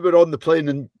like you were on the plane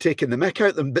and taking the mick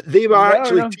out of them, but they were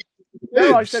actually.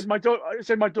 No, I said my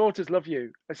daughters love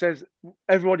you. I says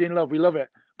everybody in love, we love it,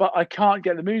 but I can't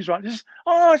get the moves right. It's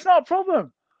not a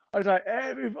problem. I was like,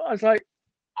 honestly,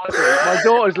 my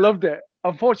daughters loved it.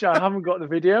 Unfortunately, I haven't got the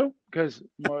video because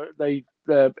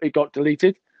it got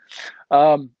deleted.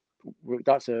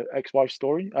 That's an ex-wife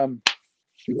story.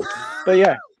 But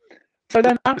yeah. So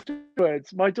then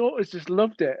afterwards, my daughters just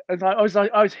loved it, and I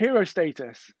was hero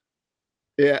status.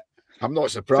 Yeah, I'm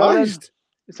not surprised.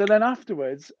 So then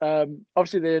afterwards,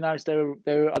 obviously they announced they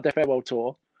were on their farewell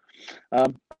tour. I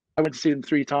went to see them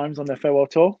 3 times on their farewell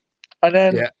tour, and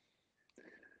then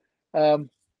so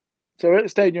we're at the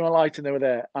Stadium of Light and they were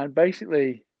there, and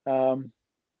basically I'm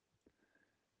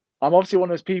obviously one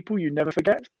of those people you never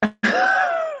forget.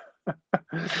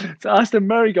 So Aston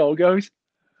Marigold goes,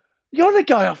 "You're the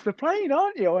guy off the plane,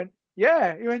 aren't you?" I went,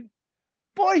 "Yeah." He went,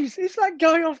 "Boys, it's that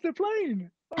guy off the plane."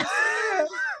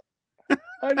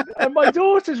 And my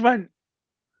daughters went,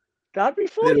 "Dad, we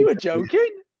thought you were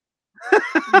joking."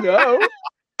 No.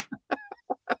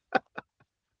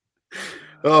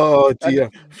 Oh dear.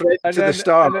 Friend to the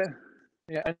star.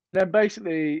 And then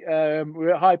basically we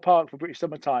were at Hyde Park for British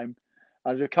Summertime,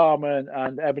 and with Carmen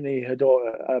and Ebony, her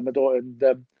daughter, my daughter,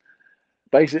 and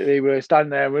basically we were standing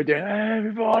there and we were doing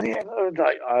everybody. I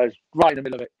was right in the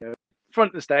middle of it, front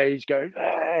of the stage, going,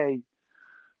 "Hey!"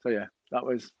 So yeah, that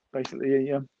was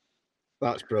basically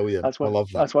That's brilliant. I love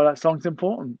that. That's why that song's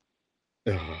important.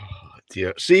 Oh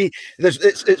dear. See,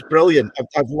 it's brilliant.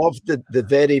 I've loved the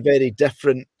very, very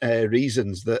different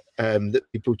reasons that that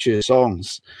people choose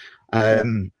songs,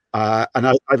 and I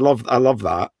love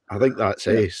that. I think that's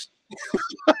ace.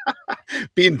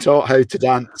 Being taught how to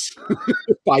dance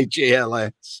by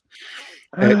JLS.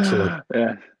 Excellent.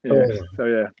 Yeah. So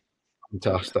yeah.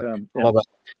 Fantastic. Love it.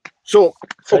 So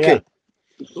okay.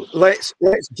 Let's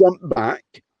jump back.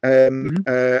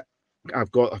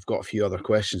 I've got a few other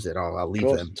questions there. I'll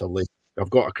leave them till later. I've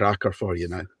got a cracker for you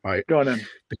now. Right. Go on then.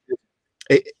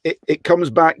 It comes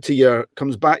back to your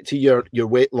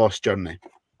weight loss journey.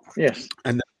 Yes.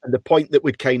 And the point that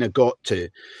we'd kind of got to.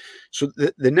 So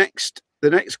the next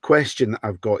question that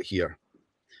I've got here,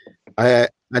 and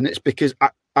it's because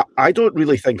I don't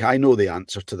really think I know the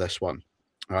answer to this one.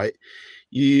 Right.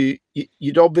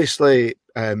 You'd obviously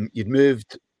you'd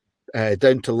moved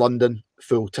down to London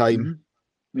full time.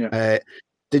 Mm-hmm. Yeah.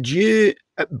 Did you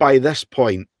by this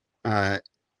point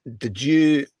did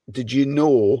you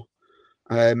know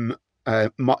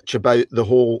much about the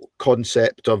whole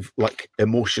concept of like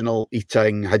emotional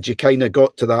eating? Had you kind of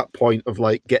got to that point of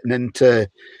like getting into,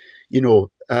 a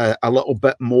little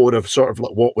bit more of sort of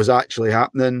like what was actually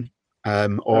happening, or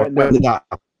no. when did that?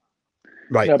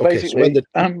 Right. No, okay. basically, So when did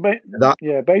that?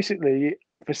 Yeah, basically,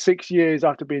 for 6 years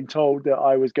after being told that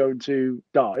I was going to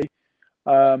die,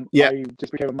 I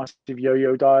just became a massive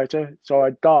yo-yo dieter. So I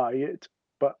diet,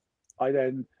 but I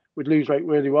then would lose weight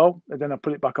really well, and then I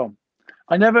put it back on.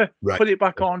 I never put it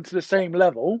back on to the same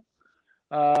level.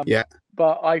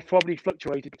 But I probably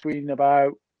fluctuated between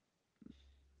about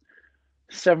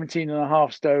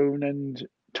 17.5 stone and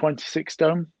 26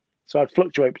 stone. So I'd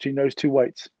fluctuate between those two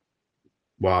weights.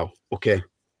 Wow. Okay.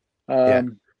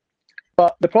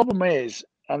 But the problem is,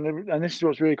 and this is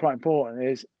what's really quite important,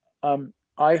 is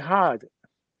I had,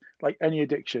 like any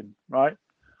addiction, right?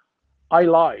 I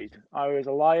lied. I was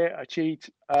a liar, a cheat.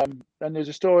 And there's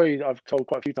a story I've told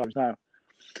quite a few times now.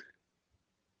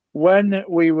 When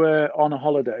we were on a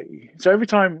holiday, so every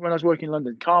time when I was working in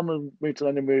London, Carmen moved to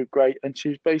London, we were great, and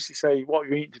she'd basically say, "What are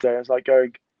you eating today?" I was like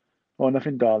going, "Oh,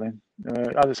 nothing, darling.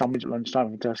 I had a sandwich at lunchtime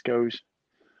from Tesco's."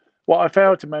 What I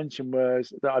failed to mention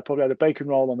was that I probably had a bacon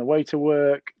roll on the way to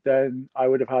work. Then I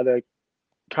would have had a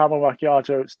caramel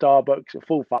macchiato at Starbucks, a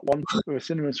full fat one, with a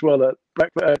cinnamon swirl at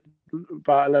breakfast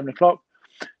about 11 o'clock.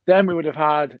 Then we would have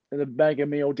had the mega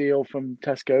meal deal from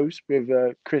Tesco's with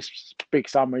a crisp big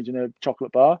sandwich and a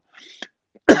chocolate bar.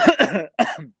 Then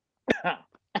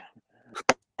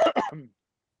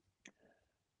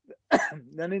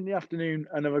in the afternoon,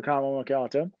 another caramel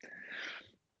macchiato.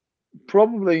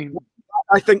 Probably.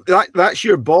 I think that's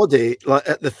your body, like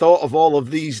at the thought of all of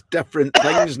these different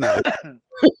things now.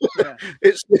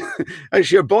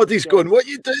 It's your body's going, "What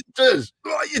you doing, Tiz?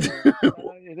 What you doing?"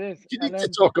 It is. You need to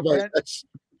talk about this.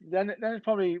 Then it's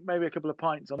probably maybe a couple of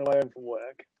pints on the way home from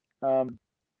work,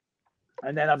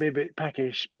 and then I'd be a bit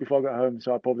peckish before I got home,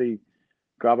 so I'd probably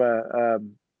grab a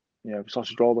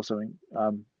sausage roll or something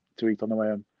to eat on the way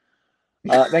home.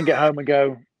 Then get home and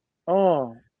go,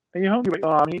 "Oh, are you hungry?" "Oh,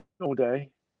 I'm eating all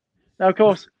day." Now, of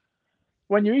course,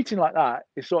 when you're eating like that,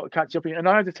 it sort of catches up. And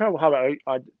I had a terrible habit.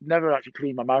 I'd never actually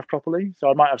clean my mouth properly, so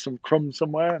I might have some crumbs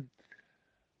somewhere.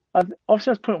 And obviously,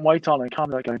 I was putting weight on, and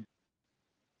Carmen's like going,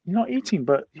 "You're not eating,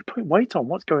 but you're putting weight on.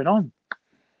 What's going on?"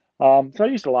 So I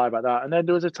used to lie about that. And then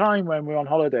there was a time when we were on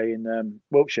holiday in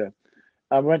Wiltshire,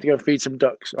 and we went to go feed some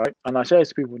ducks, right? And I say this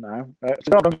to people now,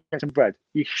 so I'm going to get some bread.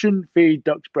 You shouldn't feed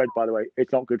ducks bread, by the way.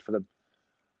 It's not good for them.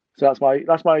 So that's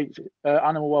my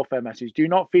animal welfare message. Do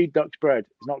not feed ducks bread.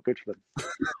 It's not good for them.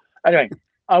 Anyway,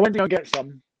 I went to go get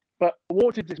some, but I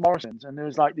walked into this Morrison's and there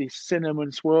was like these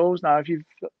cinnamon swirls. Now, if you've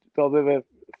got a bit of a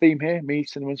theme here, me,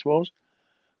 cinnamon swirls,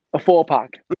 a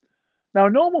 4-pack. Now, a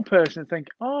normal person would think,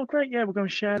 "Oh, great, yeah, we're going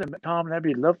to share them at Carmen.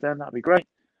 Everybody love them. That'd be great."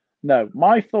 No,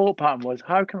 my thought pattern was,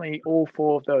 how can I eat all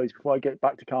 4 of those before I get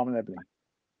back to Carmen and Ebony?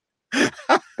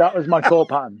 That was my thought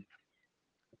pattern.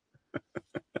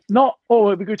 Not, "Oh,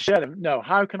 it'd be good to share them." No,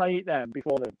 how can I eat them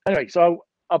before them? Anyway, so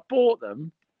I bought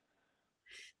them,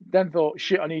 then thought,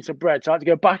 shit, I need some bread. So I had to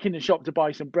go back in the shop to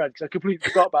buy some bread because I completely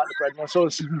forgot about the bread when I saw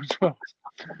the cinnamon swirls.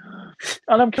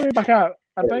 And I'm coming back out,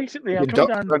 and basically I'm coming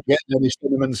down. Weren't getting any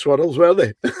cinnamon swirls, were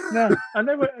they? No, and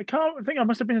they were. I think I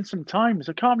must have been in some time.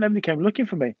 So Carmen and Emily came looking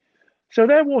for me. So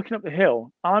they're walking up the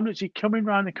hill. I'm literally coming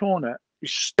round the corner,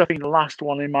 stuffing the last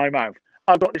one in my mouth.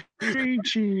 I've got this green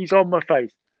cheese on my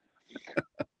face.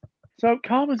 So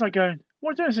Carmen's like going, "What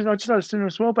are you doing?" I said, "I just had a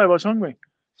cinnamon swirl, babe. I was hungry." I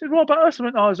said, "What about us?" I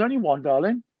went, "Oh, there's only one,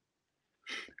 darling."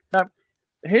 Now,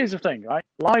 here's the thing, right?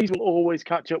 Lies will always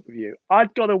catch up with you.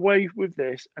 I'd got away with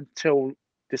this until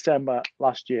December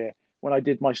last year when I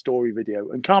did my story video.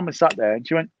 And Carmen sat there and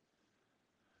she went,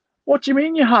 "What do you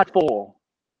mean you had 4?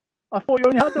 I thought you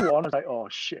only had the one." I was like, "Oh,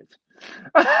 shit."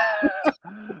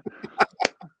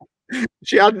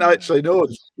 She hadn't actually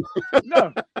known.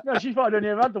 No, she thought I'd only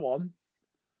ever had the one.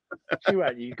 She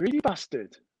went, "You greedy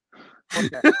bastard."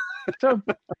 So,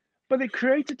 but it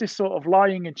created this sort of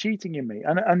lying and cheating in me.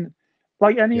 And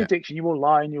like any addiction, you will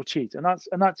lie and you'll cheat. And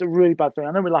that's a really bad thing.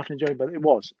 I know we're laughing and joking, but it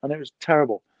was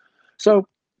terrible. So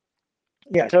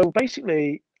Yeah, so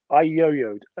basically, I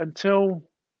yo-yoed until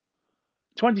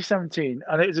 2017,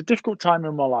 and it was a difficult time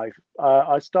in my life.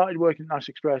 I started working at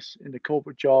National Express in the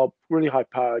corporate job, really high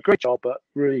powered, great job, but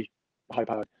really high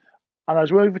powered. And I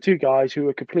was working for two guys who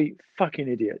were complete fucking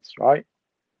idiots, right?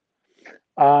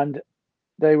 And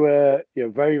they were,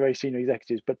 very, very senior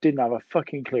executives, but didn't have a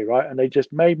fucking clue, right? And they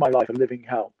just made my life a living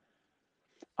hell.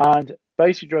 And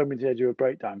basically drove me to the edge of a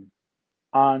breakdown.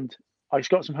 And I just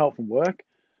got some help from work.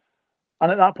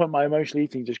 And at that point, my emotional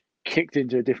eating just kicked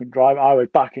into a different drive. I was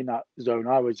back in that zone.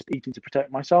 I was eating to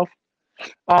protect myself.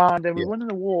 And then we won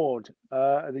an award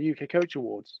at the UK Coach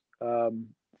Awards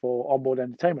for onboard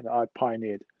entertainment that I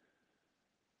pioneered.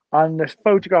 And this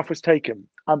photograph was taken.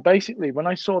 And basically, when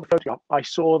I saw the photograph, I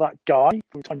saw that guy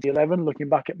from 2011 looking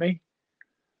back at me.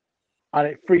 And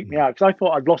it freaked me out because I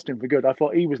thought I'd lost him for good. I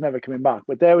thought he was never coming back.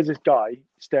 But there was this guy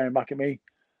staring back at me.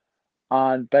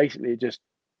 And basically,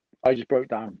 I just broke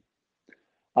down.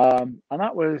 And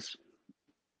that was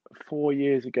 4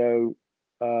 years ago,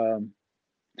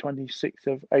 26th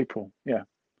of April. Yeah,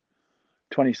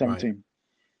 2017.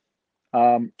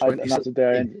 Right. And that's the day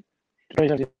I ended.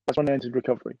 2017, that's when I entered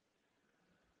recovery.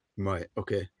 Right.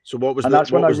 Okay. So what was? And that's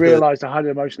when I realised I had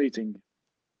emotional eating.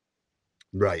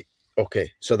 Right. Okay.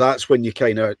 So that's when you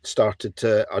kind of started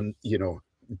to,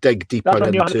 dig deeper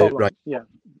into it. Right. Yeah.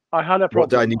 I had a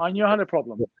problem. I knew I had a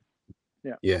problem.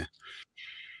 Yeah. Yeah.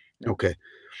 Okay.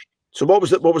 So what was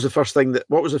the first thing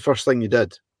you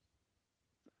did?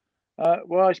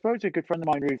 Well, I spoke to a good friend of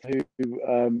mine, Ruth,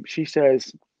 who she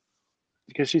says,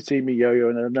 because she'd seen me yo-yo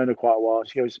and I've known her quite a while,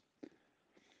 she goes,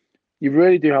 "You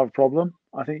really do have a problem.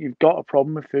 I think you've got a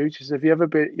problem with food." She says, "Have you ever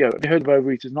been, have you heard of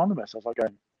Overeaters Anonymous?" I was like,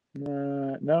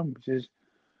 "No." She says,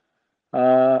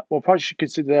 "Well, probably should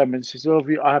consider them." And she says,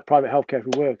 "I have private healthcare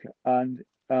for work." And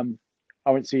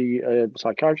I went to see a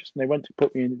psychiatrist and they went to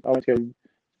put me in, I went to go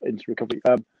into recovery.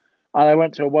 And I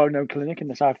went to a well-known clinic in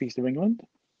the southeast of England.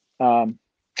 And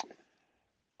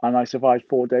I survived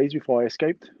 4 days before I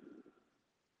escaped.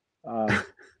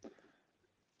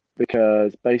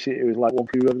 Because basically it was like one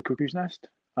flew over the cuckoo's nest.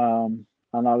 And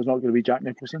I was not going to be Jack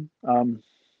Nicholson.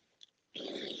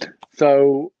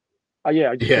 So, I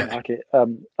just couldn't hack it.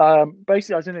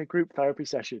 Basically, I was in a group therapy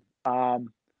session. And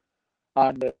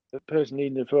the person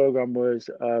leading the program was,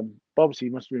 obviously,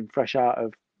 he must have been fresh out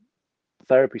of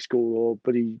therapy school or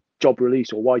bloody job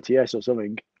release or YTS or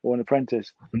something, or an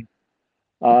apprentice. And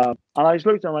I just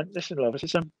looked and I went, "Listen, love," I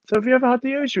said, "So have you ever had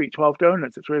the urge to eat 12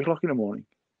 donuts at 3 o'clock in the morning?"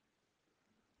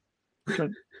 He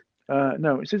went,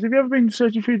 "No." It says, "Have you ever been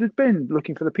searching through the bin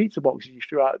looking for the pizza boxes you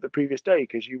threw out the previous day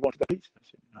because you wanted the pizza?" I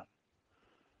said, "No." I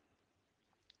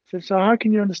said, "So how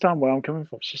can you understand where I'm coming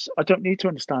from?" She says, "I don't need to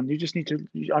understand. You just need to,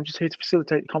 I'm just here to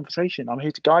facilitate the conversation. I'm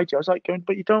here to guide you." I was like,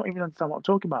 "But you don't even understand what I'm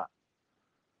talking about."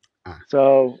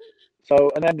 So,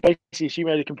 and then basically she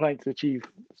made a complaint to the chief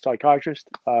psychiatrist.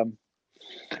 And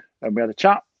we had a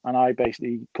chat, and I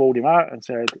basically called him out and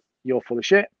said, "You're full of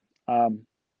shit.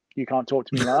 You can't talk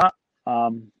to me like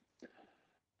that."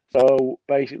 So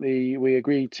basically, we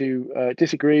agreed to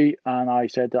disagree, and I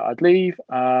said that I'd leave.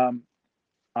 And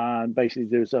basically,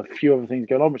 there's a few other things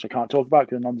going on which I can't talk about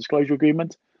because of a non-disclosure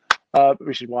agreement,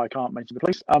 which is why I can't mention the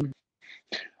police.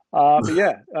 But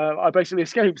yeah, I basically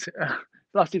escaped.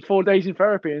 Lasted 4 days in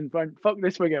therapy and went, "Fuck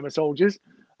this, we're getting my soldiers."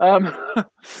 So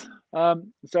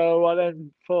I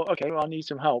then thought, okay, well, I need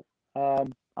some help.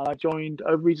 And I joined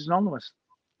Overeaters Anonymous.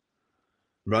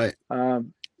 Right.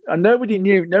 And nobody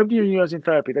knew I was in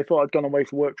therapy. They thought I'd gone away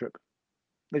for a work trip.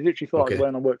 They literally thought I was away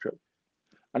on a work trip.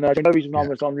 And I joined Overeaters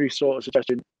Anonymous on Ruth's sort of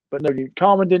suggestion, but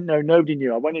Carmen didn't know, nobody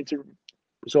knew. I went into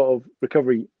sort of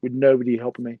recovery with nobody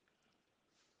helping me.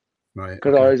 Right.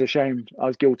 Because I was ashamed. I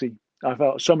was guilty. I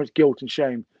felt so much guilt and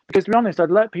shame. Because to be honest,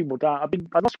 I'd let people down.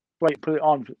 I lost weight, put it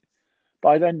on. But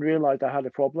I then realised I had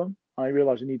a problem. I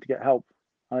realised I need to get help.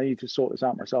 I need to sort this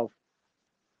out myself.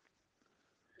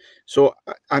 So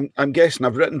I'm guessing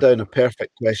I've written down a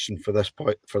perfect question for this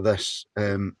point. For this,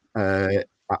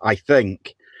 I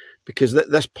think, because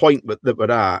this point that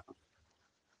we're at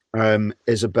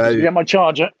is about. You get my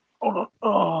charger.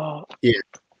 Oh. Yeah.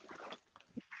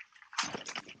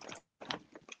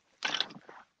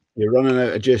 You're running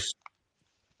out of juice.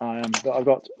 I am, but I've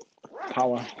got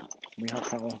power. We have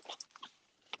power.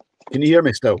 Can you hear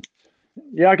me still?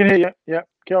 Yeah, I can hear you. Yeah,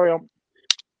 carry on.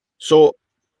 So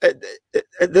at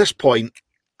this point,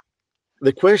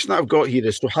 the question that I've got here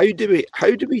is: so how do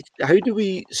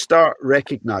we start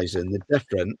recognizing the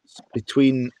difference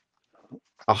between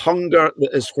a hunger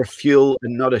that is for fuel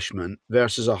and nourishment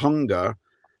versus a hunger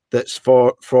that's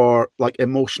for like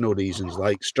emotional reasons,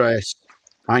 like stress,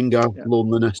 anger,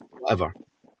 loneliness, whatever?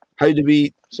 How do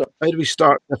we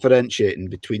start differentiating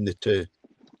between the two?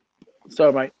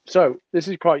 So, mate, this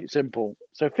is quite simple.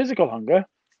 So physical hunger,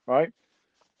 right,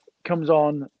 comes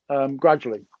on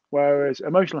gradually, whereas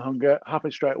emotional hunger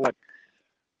happens straight away.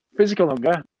 Physical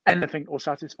hunger, anything will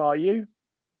satisfy you,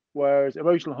 whereas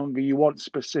emotional hunger, you're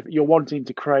wanting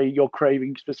to you're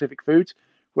craving specific foods.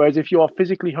 Whereas if you are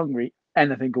physically hungry,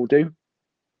 anything will do.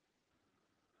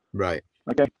 Right.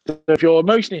 Okay. So if you're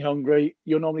emotionally hungry,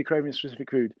 you're normally craving a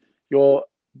specific food.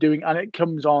 And it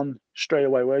comes on straight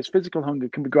away, whereas physical hunger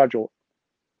can be gradual.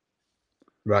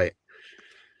 Right.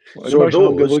 So emotional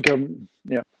hunger will come,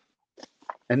 yeah.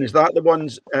 And is that the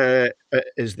ones?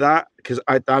 Is that because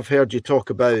I've heard you talk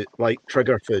about like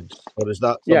trigger foods, or is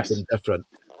that something different?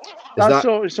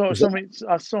 That's something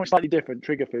slightly different.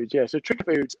 Trigger foods, yeah. So trigger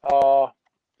foods are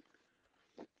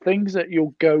things that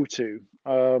you'll go to.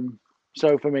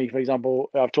 So for me, for example,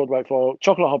 I've talked about before,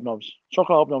 chocolate hobnobs.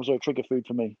 Chocolate hobnobs are a trigger food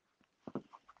for me.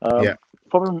 Yeah.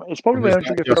 It's probably my only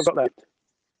trigger food I've got left.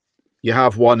 You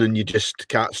have one and you just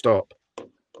can't stop.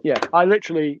 Yeah, I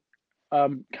literally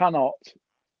cannot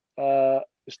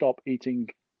stop eating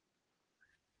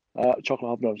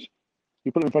chocolate hobnobs.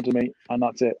 You put them in front of me, and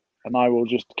that's it. And I will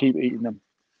just keep eating them.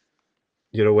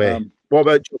 You're away. What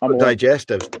about chocolate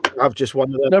digestives? I've just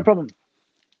one of them. No problem.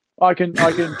 I can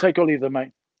take or leave them,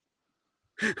 mate.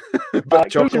 But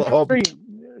chocolate hobnobs.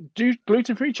 Do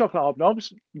gluten-free chocolate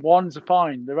hobnobs. One's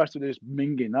fine. The rest of it is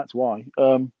minging. That's why.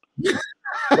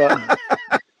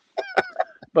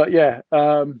 But yeah.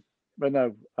 But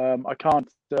no. I can't.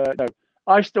 No.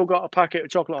 I've still got a packet of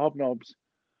chocolate hobnobs.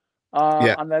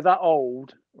 And they're that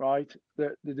old, right?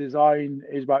 That the design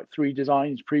is about 3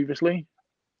 designs previously.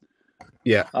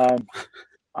 Yeah.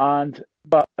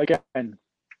 But again,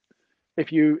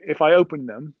 if I opened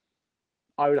them,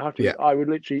 I would have to. Yeah. I would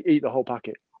literally eat the whole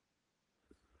packet.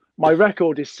 My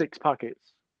record is 6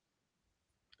 packets.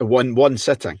 One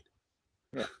sitting.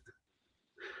 Yeah.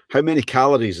 How many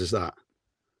calories is that?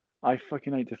 I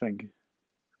fucking hate to think.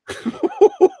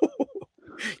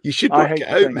 You should work it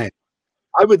out, man.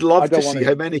 I would love to see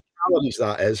how many calories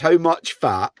that is, how much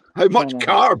fat, how much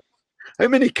carbs, how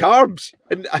many carbs,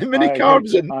 and how many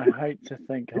carbs in. I hate to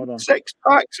think. Hold on. 6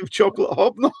 packs of chocolate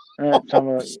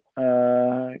hobnobs.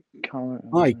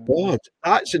 My God,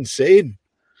 that's insane.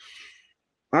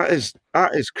 That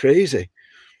is crazy.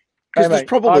 Because there's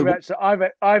probably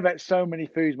I've had so many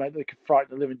foods, mate, that could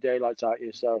frighten the living daylights out of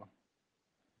you. So,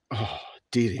 oh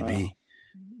dearie me.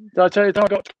 Did I tell you that I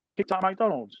got kicked out of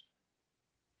McDonald's?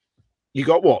 You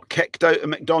got what? Kicked out of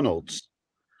McDonald's?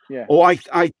 Yeah. Oh, I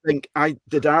think I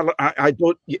did. I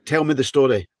don't. Tell me the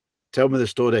story. Tell me the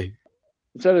story.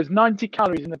 So there's 90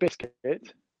 calories in the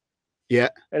biscuit. Yeah.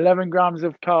 11 grams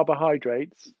of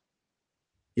carbohydrates.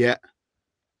 Yeah.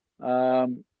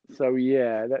 So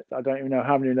yeah, I don't even know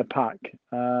how many in a pack.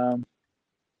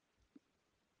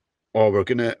 We're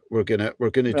gonna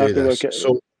do this.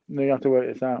 So you have to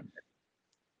work this out.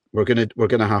 We're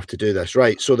gonna have to do this,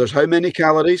 right? So there's how many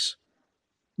calories?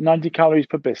 90 calories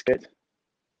per biscuit.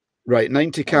 Right,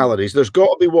 90 calories. There's got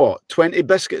to be what? 20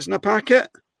 biscuits in a packet?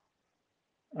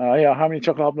 Yeah. How many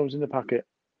chocolate hobnobs in the packet?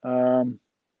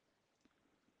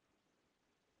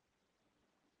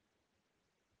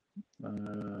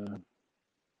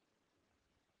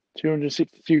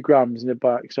 262 grams in the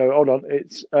back. So hold on,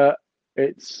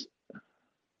 it's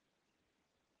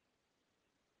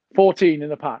 14 in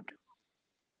the pack.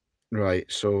 Right,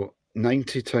 so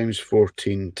 90 times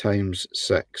 14 times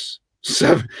 6.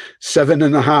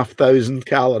 7,500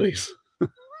 calories.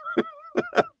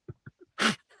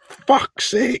 Fuck's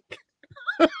sake.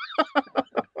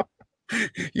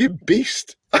 You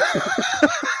beast.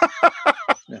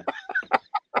 Yeah.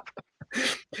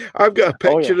 I've got a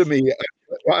picture of me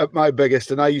at my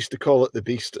biggest, and I used to call it the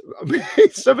beast. I mean,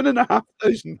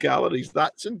 7,500 calories.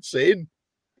 That's insane.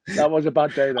 That was a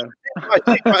bad day, though.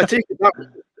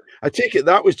 I take it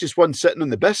that was just one sitting on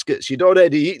the biscuits. You'd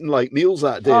already eaten like meals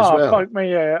that day as well. Fuck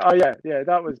me, yeah. Oh, yeah.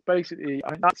 That was basically,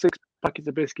 that 6 packets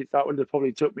of biscuits, that would have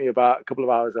probably took me about a couple of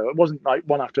hours, though. It wasn't like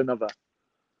one after another.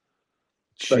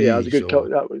 But yeah, it was a good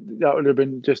that would have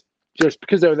been just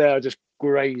because they were there, I just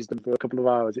grazed them for a couple of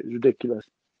hours. It was ridiculous.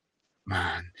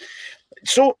 Man.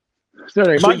 So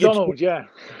McDonald's, yeah.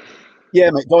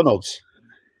 Yeah, McDonald's.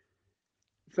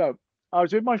 So I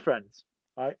was with my friends,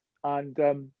 right?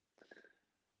 And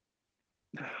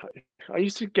I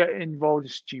used to get involved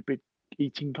in stupid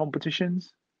eating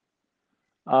competitions.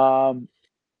 And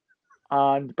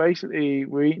basically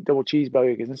we eat double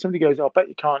cheeseburgers, and somebody goes, "I bet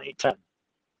you can't eat 10."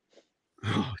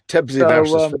 Oh, Tibbets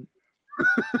versus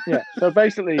yeah. So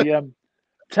basically,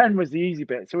 10 was the easy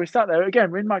bit. So we sat there again.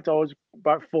 We're in McDonald's,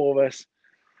 about 4 of us.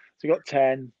 So we got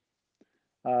 10.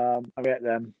 I get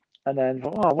them, and then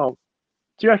oh well,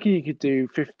 do you reckon you could do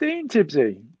 15,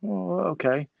 Tibbsy? Oh,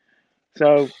 okay.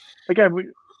 So again,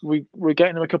 we're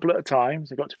getting them a couple at a time.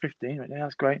 So I got to 15. Went, yeah,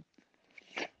 that's great.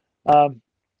 And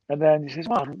then he says,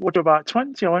 well, what about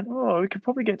 20? I went, oh, we could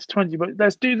probably get to 20, but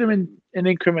let's do them in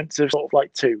increments of sort of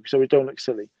like 2, so we don't look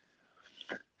silly.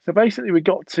 So basically, we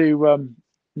got to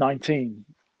 19,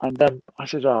 and then I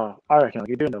said, oh, I reckon I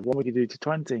could do another one. We could do to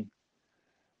 20.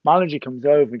 Manager comes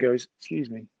over and goes, excuse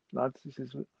me, lads. He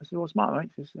says, I said, what's the matter,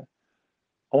 mate? He says,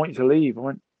 I want you to leave. I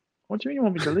went, what do you mean you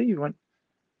want me to leave? I went,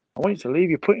 I want you to leave.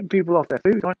 You're putting people off their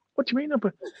food. I went, what do you mean?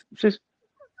 He says,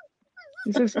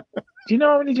 do you know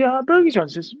how many burgers you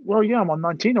want? He says, well, yeah, I'm on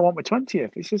 19. I want my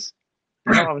 20th. He says,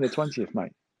 you're not having the 20th,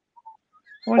 mate.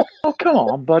 I went, oh, come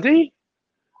on, buddy.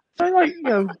 So, like,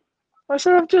 I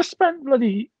said, I've just spent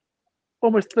bloody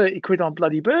almost 30 quid on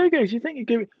bloody burgers. You think you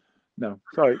give it? No,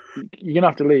 sorry, you're going to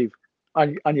have to leave.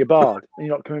 And you're barred, and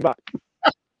you're not coming back.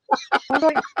 I was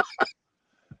like,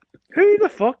 who the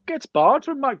fuck gets barred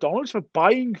from McDonald's for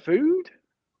buying food?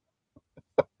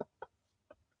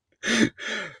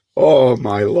 Oh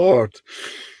my Lord.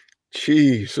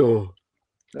 Jeez,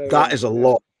 that is a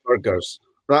lot of burgers.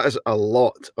 That is a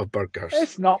lot of burgers.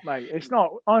 It's not, mate. It's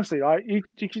not. Honestly, you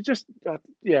could just,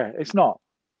 it's not.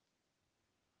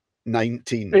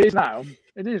 19. It is now.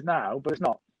 It is now, but it's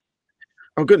not.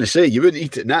 I'm going to say, you wouldn't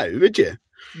eat it now, would you?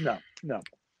 No.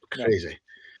 Crazy.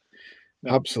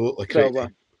 No. Absolutely crazy. So,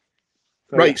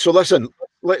 right, so listen,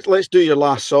 let's do your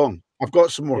last song. I've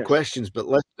got some more questions, but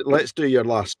let's do your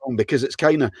last song, because it's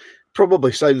kind of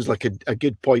probably sounds like a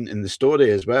good point in the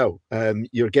story as well.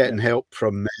 You're getting help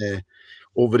from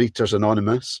Overeaters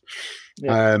Anonymous.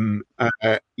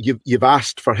 You've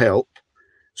asked for help.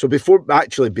 So before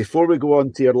we go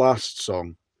on to your last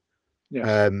song,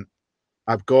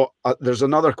 I've got there's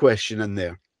another question in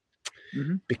there,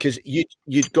 because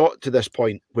you'd got to this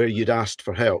point where you'd asked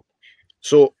for help.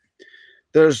 So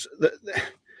there's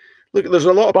there's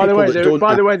a lot of people that don't.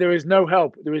 By the way, there is no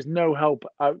help. There is no help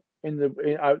out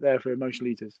there for emotional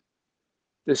eaters.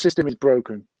 The system is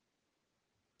broken.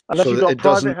 Unless you've got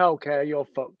private healthcare, you're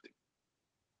fucked.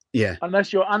 Yeah.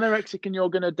 Unless you're anorexic and you're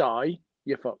gonna die,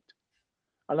 you're fucked.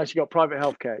 Unless you've got private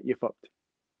healthcare, you're fucked.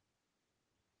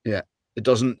 Yeah. It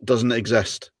doesn't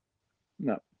exist.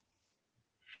 No.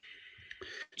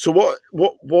 So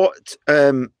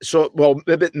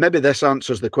maybe this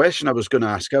answers the question I was going to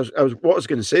ask. What I was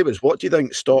going to say was, what do you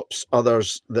think stops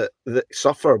others that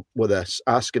suffer with this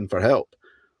asking for help?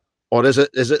 Or is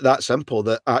it that simple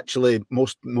that actually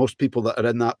most people that are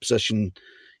in that position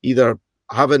either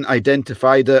haven't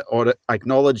identified it or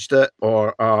acknowledged it,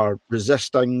 or are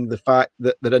resisting the fact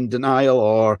that they're in denial,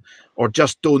 or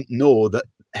just don't know that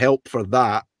help for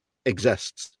that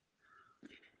exists?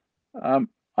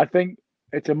 I think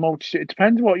it's a multitude. It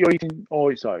depends what you're eating.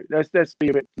 Oh, sorry. Let's be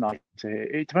a bit nice here.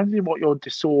 It depends on what your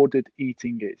disordered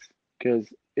eating is. Because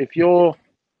if you're,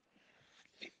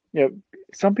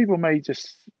 some people may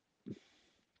just.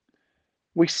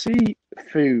 We see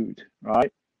food,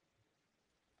 right,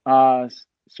 as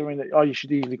something that you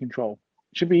should easily control.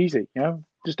 It should be easy,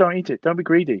 Just don't eat it. Don't be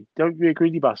greedy. Don't be a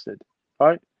greedy bastard,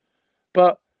 right?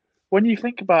 But when you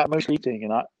think about emotional eating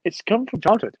and that, it's come from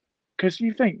childhood, because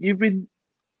you think you've been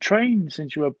trained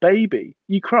since you were a baby.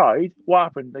 You cried. What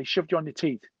happened? They shoved you on your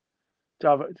teeth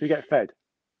to get fed,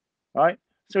 right?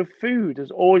 So food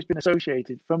has always been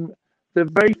associated from the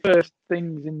very first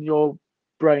things in your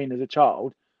brain as a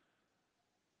child.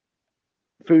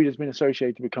 Food has been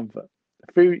associated with comfort.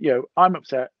 Food, I'm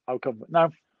upset, I'll comfort.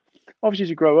 Now, obviously, as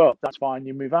you grow up, that's fine.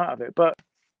 You move out of it, but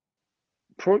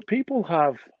people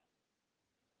have.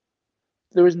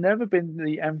 There has never been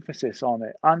the emphasis on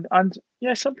it, and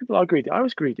yeah, some people are greedy. I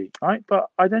was greedy, right? But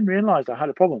I then realised I had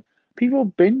a problem. People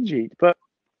binge eat, but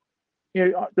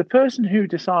the person who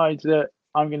decides that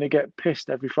I'm going to get pissed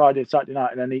every Friday and Saturday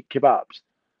night and then eat kebabs,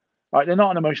 right? They're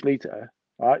not an emotional eater,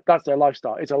 right? That's their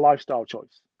lifestyle. It's a lifestyle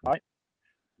choice, right?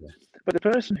 Yeah. But the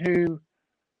person who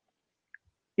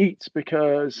eats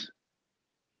because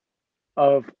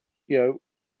of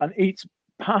and eats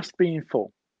past being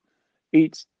full,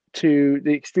 eats to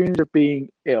the extremes of being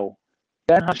ill,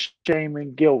 then has shame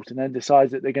and guilt, and then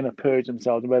decides that they're going to purge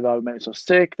themselves, and whether they'll make themselves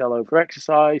sick, they'll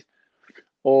over-exercise,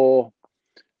 or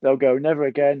they'll go never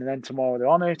again, and then tomorrow they're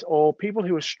on it. Or people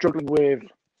who are struggling with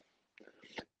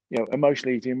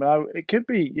emotional eating. Well, it could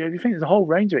be, you think there's a whole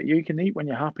range of it. You can eat when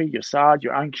you're happy, you're sad,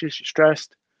 you're anxious, you're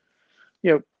stressed.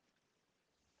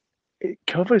 It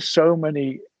covers so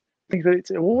many things, but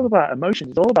it's all about emotions.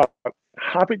 It's all about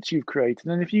habits you've created.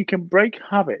 And if you can break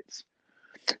habits,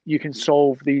 you can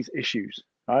solve these issues,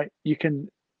 right?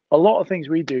 A lot of things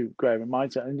we do, Graham, in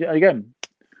mindset. And again,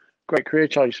 great career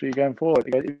choice for you going forward.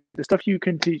 The stuff you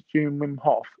can teach you in Wim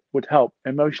Hof would help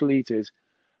emotional eaters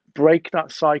break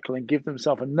that cycle and give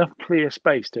themselves enough clear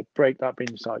space to break that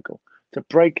binge cycle, to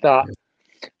break that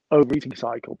overeating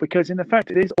cycle. Because in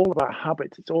effect, it is all about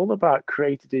habits. It's all about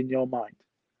created in your mind.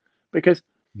 Because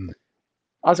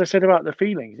as I said about the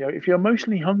feelings, if you're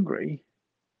emotionally hungry,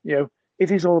 it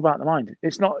is all about the mind.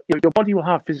 It's not, your body will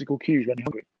have physical cues when you're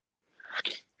hungry.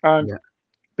 And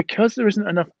because there isn't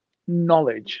enough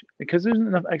knowledge, because there isn't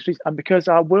enough expertise, and because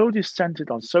our world is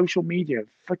centered on social media,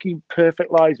 fucking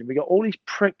perfect lives, and we got all these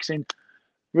pricks in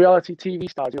reality TV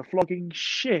stars who are flogging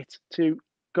shit to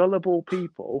gullible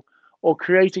people, or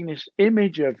creating this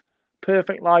image of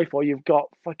perfect life, or you've got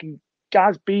fucking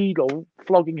Gaz Beadle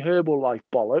flogging Herbalife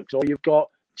bollocks, or you've got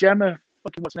Gemma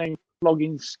fucking what's her name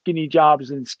flogging skinny jabs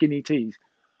and skinny teas.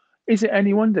 Is it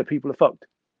any wonder people are fucked?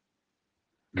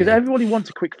 Because everybody wants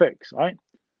a quick fix, right?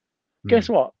 Guess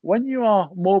what? When you are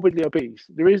morbidly obese,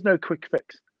 there is no quick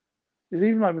fix. There's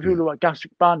even like people who like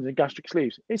gastric bands and gastric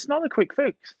sleeves. It's not a quick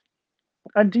fix.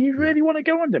 And do you really want to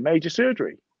go under major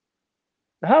surgery?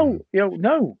 Hell,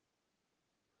 no.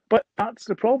 But that's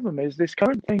the problem, is this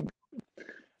current thing.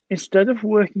 Instead of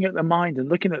working at the mind and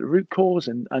looking at the root cause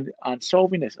and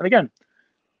solving this. And again,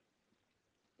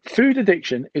 food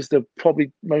addiction is the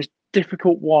probably most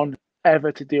difficult one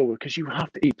ever to deal with, because you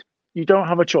have to eat. You don't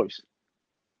have a choice.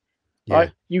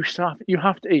 Right? You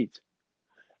have to eat.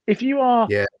 If you are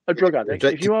a drug addict,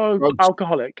 if you are an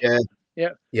alcoholic,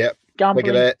 gambling,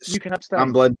 cigarettes, you can abstain.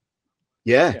 Gambling.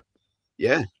 Yeah.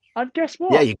 And guess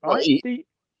what? Yeah, you got to eat.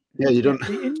 You don't.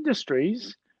 The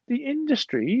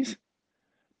industries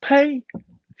pay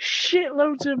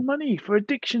shitloads of money for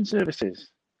addiction services.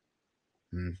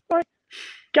 Right?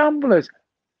 Gamblers.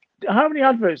 How many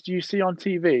adverts do you see on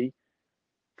TV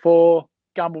for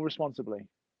gamble responsibly?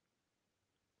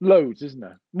 Loads, isn't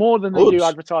there? More than they do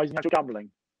advertising actual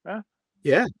gambling.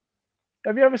 Yeah.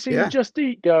 Have you ever seen Just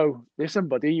Eat go, listen,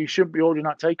 buddy, you shouldn't be ordering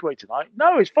that takeaway tonight?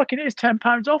 No, it's fucking is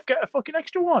 £10 off. Get a fucking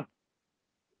extra one.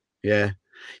 Yeah.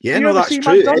 No, that's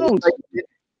true. McDonald's?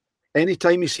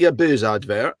 Anytime you see a booze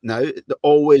advert now,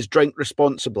 always drink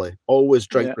responsibly. Always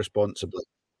drink responsibly.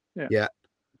 Yeah.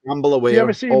 Gamble away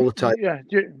all the time. Yeah.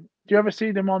 Do you ever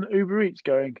see them on Uber Eats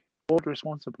going, order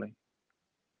responsibly?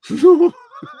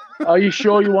 Are you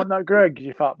sure you want that, Greg,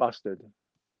 you fat bastard?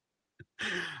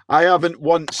 I haven't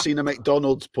once seen a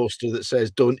McDonald's poster that says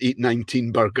don't eat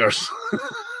 19 burgers.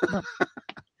 No.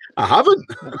 I haven't.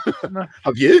 No.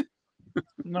 Have you?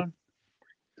 No.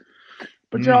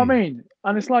 But do you know what I mean?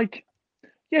 And it's like,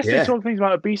 yes, they talk things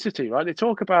about obesity, right? They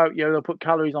talk about, they'll put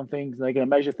calories on things and they're going to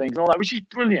measure things and all that, which is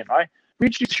brilliant, right? We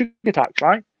introduced sugar tax,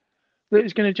 right? That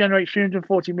is going to generate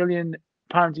 £340 million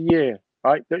a year,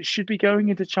 right? That should be going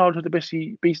into childhood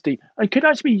obesity and could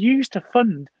actually be used to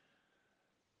fund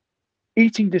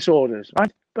eating disorders,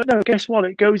 right? But no, guess what?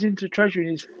 It goes into Treasury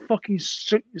and is fucking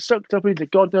sucked up into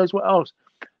God knows what else.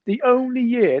 The only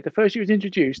year, the first year it was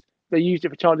introduced, they used it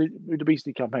for childhood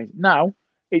obesity campaigns. Now,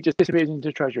 it just disappears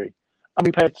into Treasury. And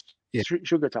we pay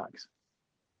sugar tax.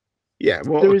 Yeah,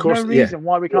 well, there is no reason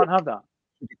why we can't have that.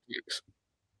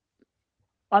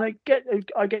 And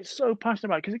I get so passionate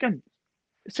about it, because again,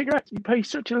 cigarettes, you pay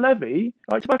such a levy,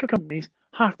 like tobacco companies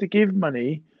have to give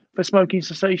money for smoking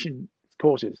cessation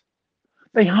courses.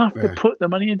 They have to put the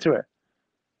money into it.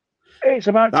 It's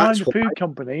about time the food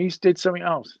companies did something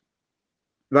else.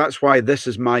 That's why this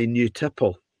is my new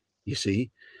tipple, you see.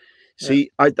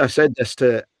 I said this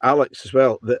to Alex as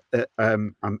well, that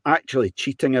I'm actually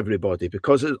cheating everybody,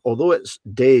 because although it's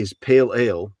Days Pale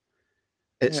Ale,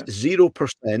 it's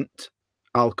 0%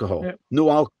 alcohol, no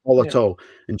alcohol at all.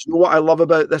 And do you know what I love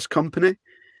about this company?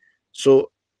 So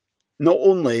not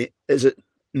only is it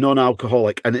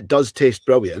non-alcoholic, and it does taste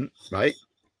brilliant, right?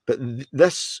 But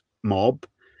this mob,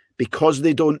 because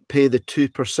they don't pay the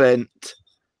 2%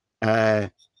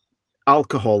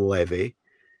 alcohol levy,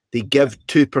 they give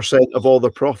 2% of all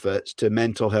their profits to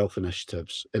mental health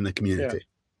initiatives in the community.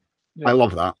 I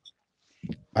love that.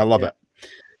 I love it.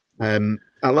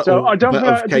 So I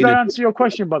don't. Did I answer your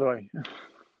question, by the way?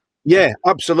 Yeah,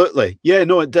 absolutely. Yeah,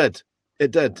 no, it did.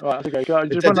 It did. Right, okay. I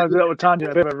just went on a little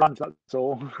tangent, a bit of a rant. That's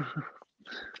all.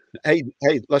 Hey,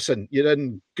 listen, you're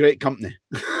in great company.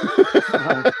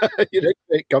 You're in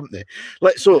great company.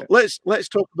 Let's talk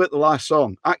about the last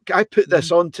song. I put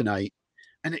this on tonight,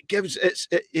 and it gives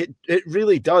it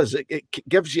really does. It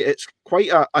gives you, it's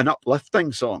quite an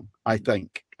uplifting song, I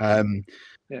think. And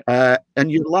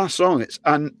your last song, it's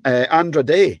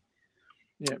Andrade.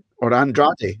 Yeah. Or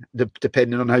Andrade,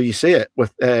 depending on how you say it,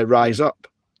 with Rise Up.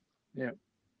 Yeah.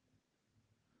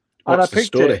 What's and I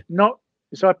picked it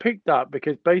I picked that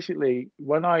because basically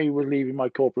when I was leaving my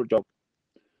corporate job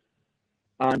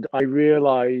and I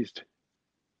realized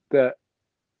that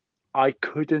I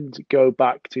couldn't go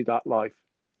back to that life.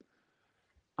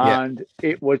 Yeah. And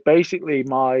it was basically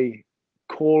my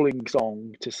calling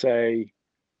song to say,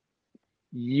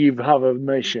 you have a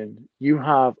mission, you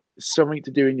have something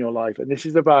to do in your life. And this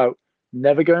is about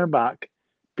never going back,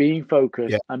 being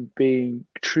focused, Yeah. and being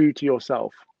true to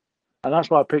yourself. And that's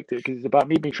why I picked it, because it's about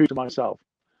me being true to myself,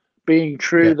 being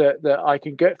true Yeah. that I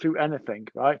can get through anything,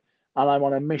 right? And I'm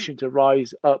on a mission to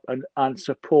rise up and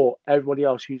support everybody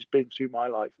else who's been through my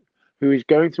life, who is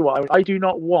going through what I do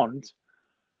not want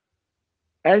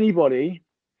anybody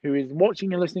who is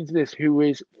watching and listening to this who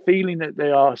is feeling that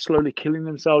they are slowly killing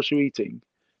themselves through eating,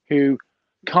 who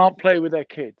can't play with their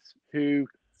kids, who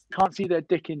can't see their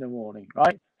dick in the morning,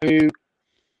 right? Who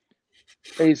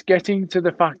is getting to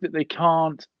the fact that they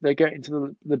get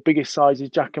into the biggest sizes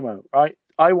Giacomo, right?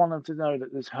 I want them to know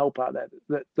that there's help out there,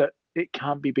 that it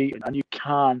can be beaten and you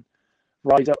can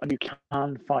rise up and you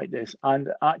can fight this. And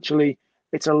actually,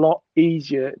 it's a lot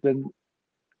easier than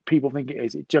people think it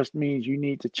is. It just means you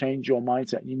need to change your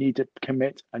mindset. You need to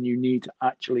commit and you need to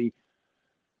actually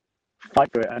fight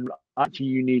for it. And actually,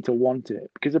 you need to want it.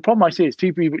 Because the problem I see is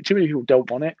too many people don't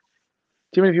want it.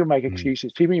 Too many people make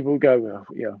excuses. Too many people go,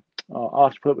 I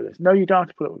have to put up with this. No, you don't have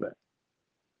to put up with it.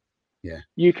 Yeah.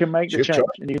 You can make the change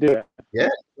and you can do it. Yeah,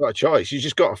 got a choice. You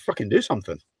just got to fucking do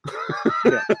something.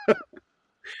 Yeah.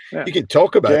 You can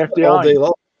talk about JFDI. it all day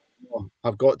long. Oh,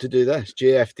 I've got to do this.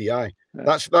 JFDI.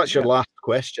 Yeah. That's your last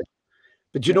question.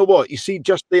 But you know what? You see,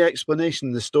 just the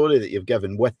explanation, the story that you've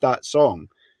given with that song,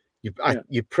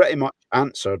 you pretty much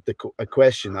answered a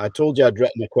question. I told you I'd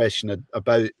written a question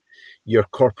about your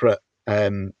corporate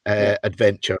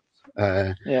adventure.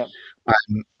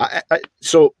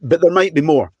 So, but there might be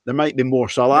more.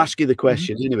 So I'll ask you the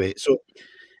question anyway. So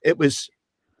it was,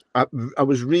 I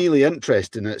was really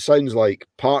interested, and it sounds like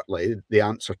partly the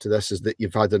answer to this is that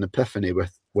you've had an epiphany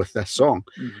with this song.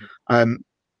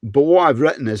 But what I've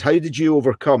written is, how did you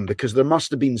overcome? Because there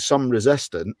must have been some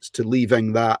resistance to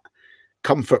leaving that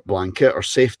comfort blanket or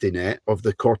safety net of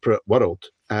the corporate world.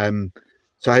 So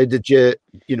how did you,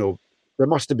 there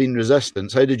must have been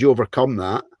resistance. How did you overcome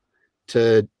that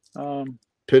to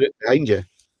put it behind you?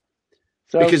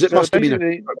 Because it must have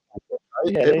been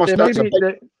it must have been a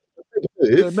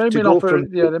big move to go from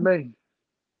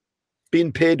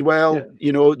being paid well,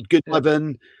 good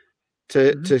living,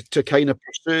 to kind of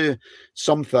pursue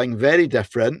something very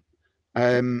different,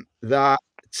 that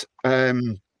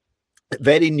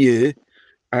very new,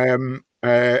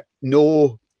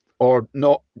 no, or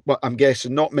not, but I'm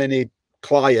guessing not many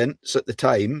clients at the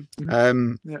time,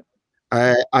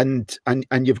 and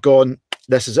you've gone,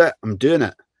 this is it, I'm doing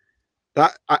it.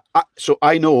 So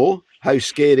I know how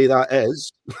scary that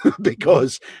is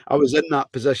because I was in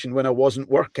that position when I wasn't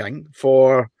working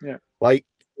for like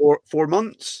 4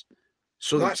 months.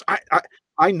 So that's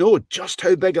I know just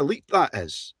how big a leap that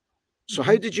is. So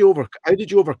how did you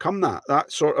overcome that?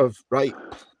 That sort of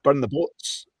burn the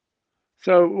boats.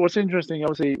 So what's interesting,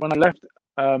 obviously, when I left,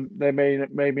 they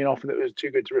made me an offer that was too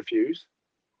good to refuse,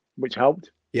 which helped.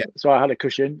 Yeah. So I had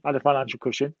a financial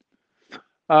cushion.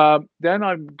 Then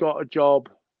I got a job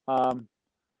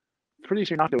pretty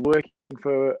soon after, working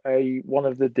for one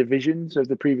of the divisions of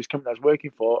the previous company I was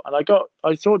working for, and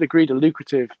I sort of agreed a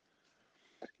lucrative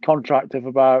contract of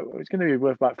it's going to be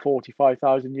worth about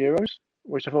 45,000 euros,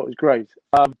 which I thought was great.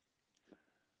 And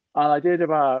I did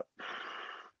about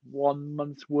 1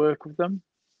 month's work with them.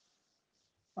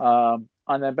 And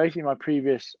then basically my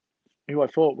previous, who I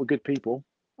thought were good people,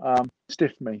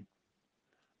 stiffed me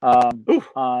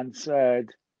and said,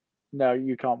 no,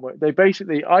 you can't work.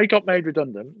 I got made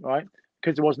redundant, right?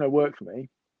 Because there was no work for me.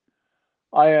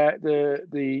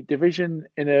 The division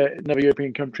in another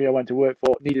European country I went to work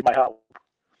for needed my help.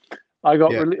 I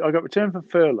got returned from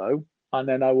furlough, and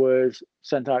then I was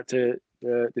sent out to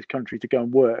this country to go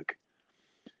and work.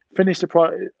 Finished the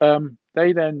project.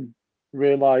 They then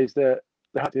realised that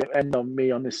they had to end on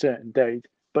me on this certain date,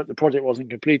 but the project wasn't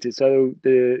completed. So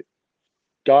the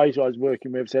guys I was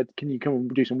working with said, "Can you come and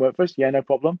do some work for us?" Yeah, no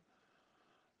problem.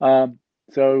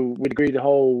 So we agreed the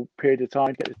whole period of time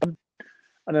to get this done,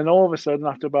 and then all of a sudden,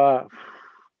 after about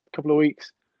a couple of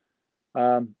weeks,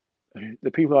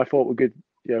 the people I thought were good,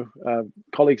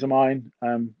 colleagues of mine,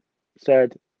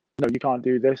 said, "No, you can't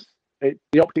do this.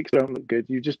 The optics don't look good.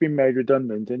 You've just been made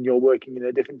redundant, and you're working in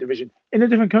a different division in a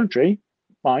different country,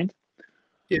 mind."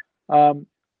 Yeah.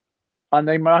 And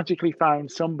they magically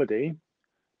found somebody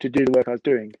to do the work I was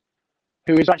doing,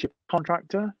 who is actually a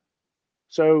contractor.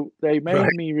 So they made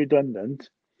me redundant,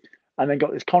 and then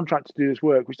got this contract to do this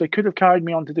work, which they could have carried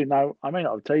me on to do. Now, I might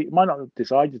not have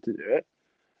decided to do it.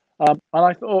 And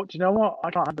I thought, do you know what? I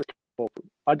can't have this.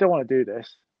 I don't want to do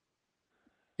this.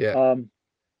 Yeah.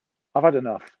 I've had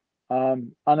enough.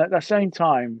 And at the same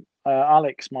time,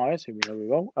 Alex Myers, who we know very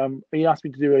well, he asked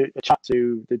me to do a chat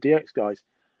to the DX guys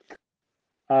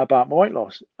about my weight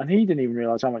loss, and he didn't even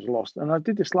realize how much I lost. And I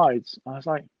did the slides, and I was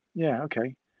like, yeah,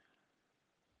 okay.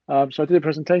 So I did a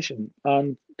presentation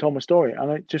and told my story,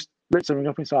 and it just lit something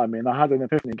up inside me, and I had an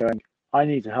epiphany going, I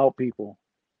need to help people.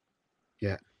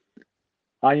 Yeah.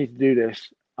 I need to do this,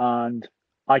 and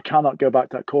I cannot go back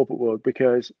to that corporate world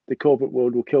because the corporate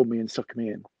world will kill me and suck me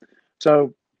in.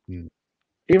 So even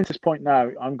at this point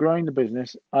now, I'm growing the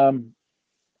business. I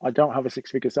don't have a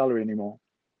six-figure salary anymore.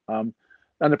 And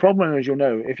the problem, as you'll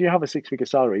know, if you have a six-figure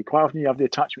salary, quite often you have the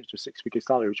attachments to a six-figure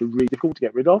salary, which are really difficult to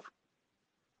get rid of.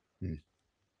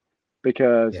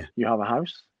 Because you have a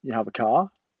house, you have a car,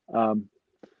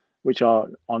 which are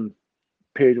on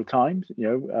period of times,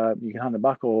 you can hand them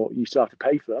back or you still have to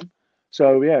pay for them.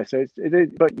 So it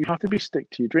is, but you have to stick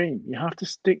to your dream. You have to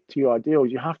stick to your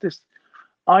ideals. You have to.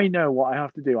 I know what I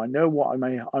have to do. I know what I'm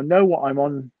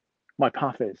on my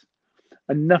path is,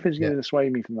 and nothing's going to sway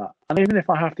me from that. And even if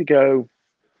I have to go,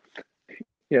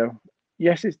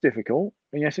 yes, it's difficult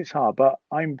and yes, it's hard, but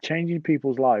I'm changing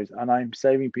people's lives and I'm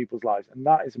saving people's lives, and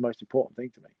that is the most important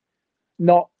thing to me.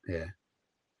 Not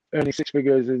earning six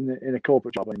figures in a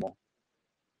corporate job anymore.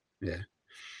 Yeah.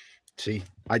 See,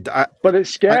 but it's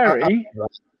scary.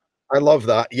 I love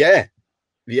that. Yeah,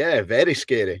 very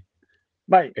scary,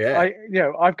 mate. Yeah.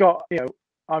 I've got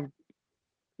I've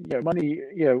money.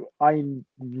 I'm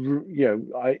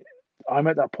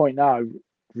at that point now.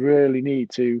 Really need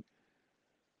to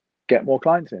get more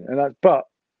clients in, and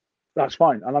that's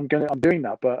fine, and I'm doing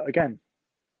that. But again,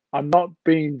 I'm not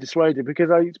being dissuaded because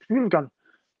people have gone.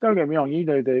 Don't get me wrong,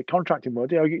 the contracting world.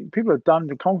 People have done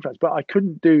the contracts, but I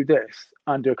couldn't do this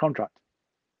and do a contract.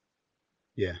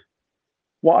 Yeah.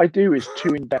 What I do is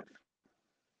too in depth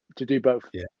to do both.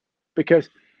 Yeah. Because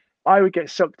I would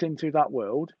get sucked into that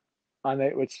world, and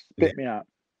it would spit me out.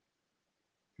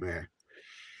 Yeah.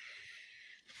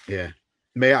 Yeah.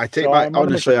 May I take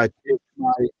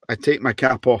I take my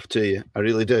cap off to you. I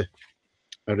really do.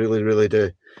 I really, really do.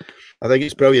 I think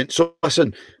it's brilliant. So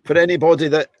listen, for anybody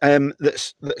that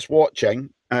that's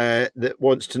watching that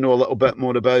wants to know a little bit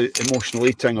more about emotional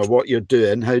eating or what you're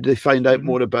doing, how do they find out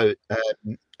more about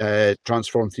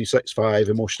Transform 365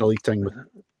 emotional eating?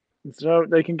 So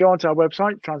they can go onto our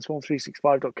website,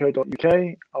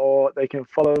 transform365.co.uk, or they can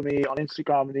follow me on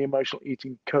Instagram, the Emotional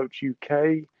Eating Coach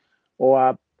UK, or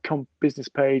our business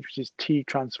page, which is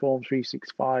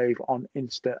Transform365 on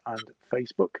Insta and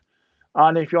Facebook.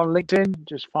 And if you're on LinkedIn,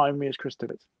 just find me as Chris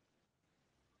Tibbets.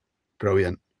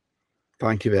 Brilliant.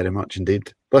 Thank you very much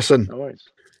indeed. Listen, no worries.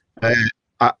 An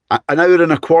hour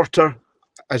and a quarter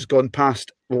has gone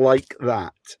past like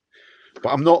that, but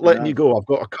I'm not letting you go. I've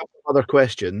got a couple of other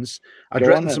questions. I'd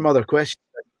written some other questions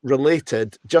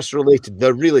related.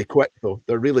 They're really quick though.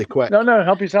 They're really quick. No,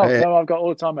 help yourself. No, I've got all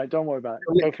the time, mate. Don't worry about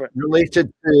it. Go for it.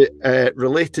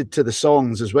 Related to the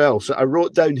songs as well. So I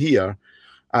wrote down here.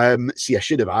 See, I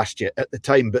should have asked you at the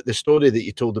time, but the story that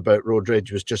you told about Road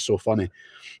Rage was just so funny.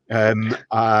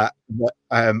 I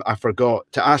forgot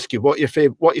to ask you what your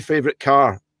favorite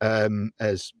car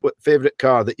is. What favorite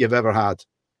car that you've ever had?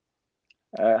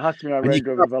 It has to be my Range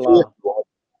Rover Velar.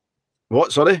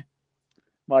 What? Sorry.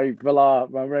 My Velar,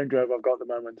 my Range Rover I've got at the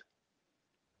moment.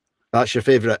 That's your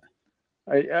favorite.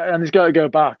 And it's got to go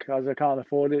back as I can't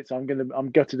afford it, so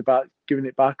I'm gutted about giving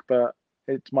it back. But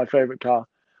it's my favorite car.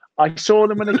 I saw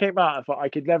them when they came out. I thought I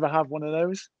could never have one of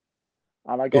those,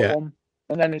 and I got one.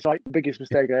 And then it's like the biggest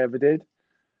mistake I ever did,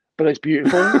 but it's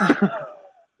beautiful.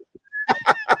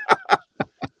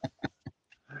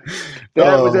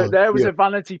 There was a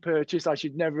vanity purchase I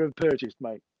should never have purchased,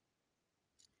 mate.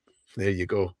 There you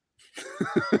go.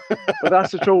 But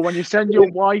that's the trouble when you send your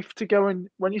wife to go and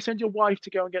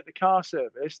get the car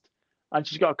serviced, and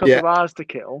she's got a couple of hours to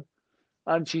kill,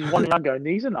 and she's wandering around going,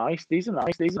 "These are nice, these are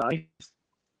nice, these are nice."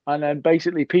 And then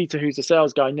basically Peter, who's the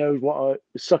sales guy, knows what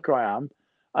a sucker I am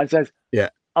and says,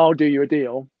 I'll do you a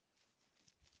deal.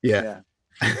 Yeah.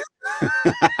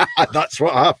 That's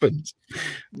what happens.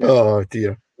 Yeah. Oh,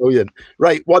 dear. Brilliant.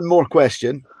 Right, one more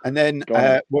question, and then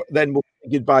we'll say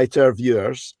goodbye to our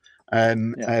viewers.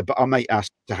 But I might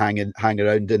ask to hang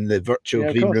around in the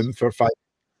virtual green room for 5,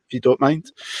 if you don't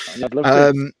mind. I'd love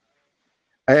to.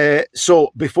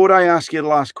 So before I ask you the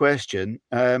last question,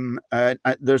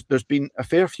 there's been a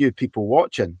fair few people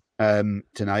watching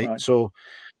tonight. Right. So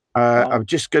I'm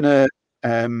just gonna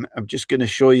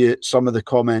show you some of the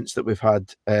comments that we've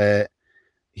had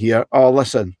here. Oh,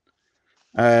 listen.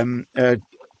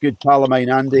 Good pal of mine,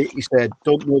 Andy, he said,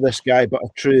 don't know this guy, but a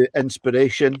true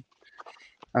inspiration.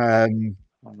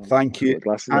 Thank you,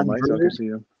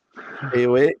 Andrew.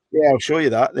 Yeah, I'll show you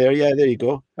that there. Yeah, there you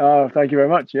go. Oh, thank you very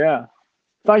much. Yeah.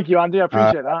 Thank you, Andy. I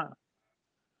appreciate that.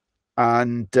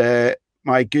 And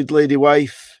my good lady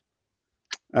wife.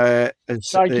 Thank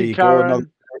you,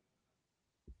 Karen.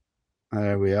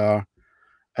 There we are.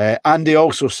 Andy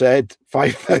also said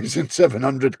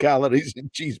 5,700 calories in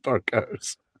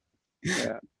cheeseburgers.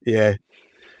 Yeah,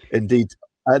 indeed.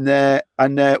 And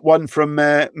one from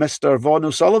Mr. Von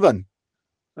O'Sullivan.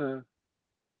 There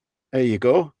you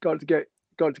go. Got to get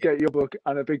your book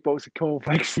and a big box of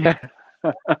cornflakes. Yeah.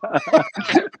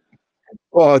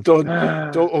 Oh, don't.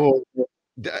 Oh,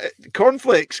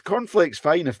 cornflakes,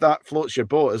 fine if that floats your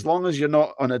boat, as long as you're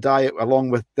not on a diet along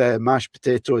with mashed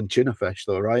potato and tuna fish,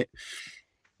 though, right?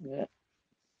 Yeah.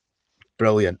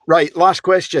 Brilliant. Right, last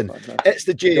question. Fantastic. It's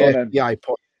the JFDI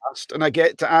podcast, and I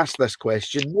get to ask this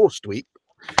question most weeks.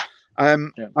 I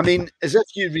mean, as if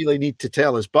you really need to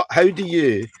tell us, but how do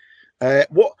you?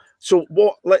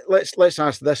 Let's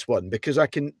ask this one, because I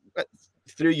can,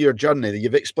 through your journey,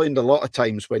 you've explained a lot of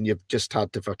times when you've just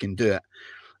had to fucking do it.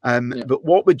 But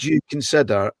what would you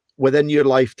consider within your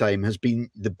lifetime has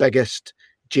been the biggest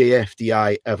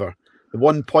JFDI ever? The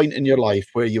one point in your life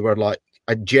where you were like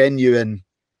a genuine,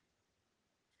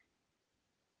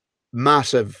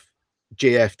 massive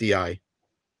JFDI.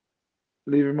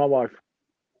 Leaving my wife.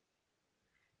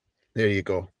 There you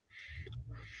go.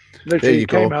 Literally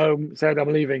came home, said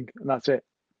I'm leaving, and that's it.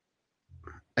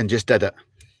 And just did it.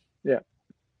 Yeah.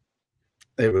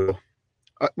 There we go.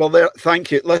 Well,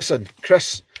 thank you. Listen,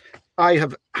 Chris, I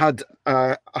have had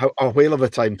a whale of a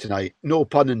time tonight. No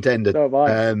pun intended. So have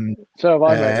I.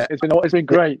 Mate. It's been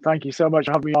great. Thank you so much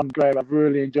for having me on, Graham. I've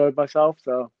really enjoyed myself.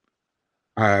 So,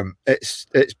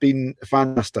 it's been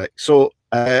fantastic. So,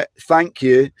 thank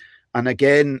you, and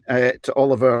again to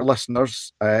all of our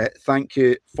listeners, thank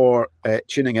you for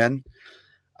tuning in.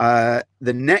 The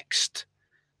next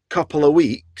couple of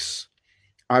weeks,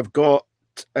 I've got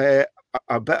a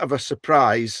bit of a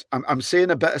surprise. I'm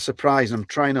saying a bit of surprise. I'm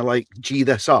trying to G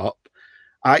this up.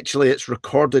 Actually, it's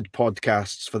recorded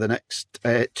podcasts for the next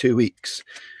 2 weeks,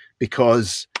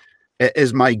 because it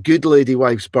is my good lady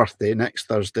wife's birthday next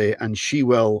Thursday, and she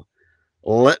will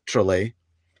literally,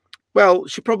 well,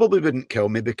 she probably wouldn't kill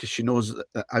me because she knows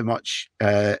how much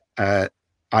I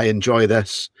enjoy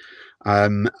this,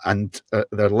 and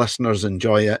their listeners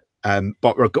enjoy it.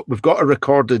 But we've got a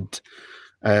recorded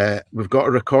JFDI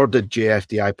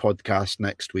podcast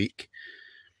next week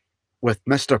with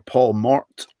Mr. Paul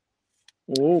Mort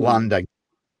landing.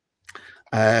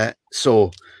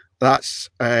 So that's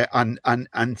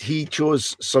and he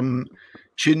chose some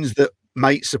tunes that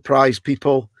might surprise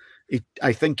people.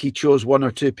 I think he chose one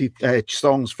or two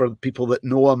songs for people that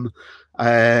know him,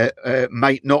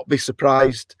 might not be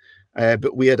surprised.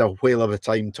 But we had a whale of a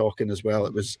time talking as well.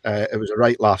 It was a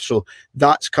right laugh. So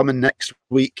that's coming next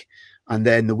week. And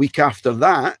then the week after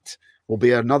that will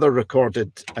be another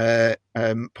recorded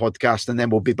podcast, and then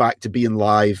we'll be back to being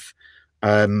live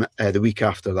the week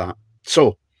after that.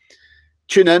 So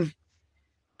tune in.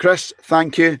 Chris,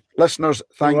 thank you. Listeners,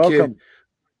 thank you.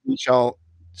 We shall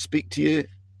speak to you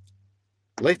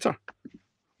later.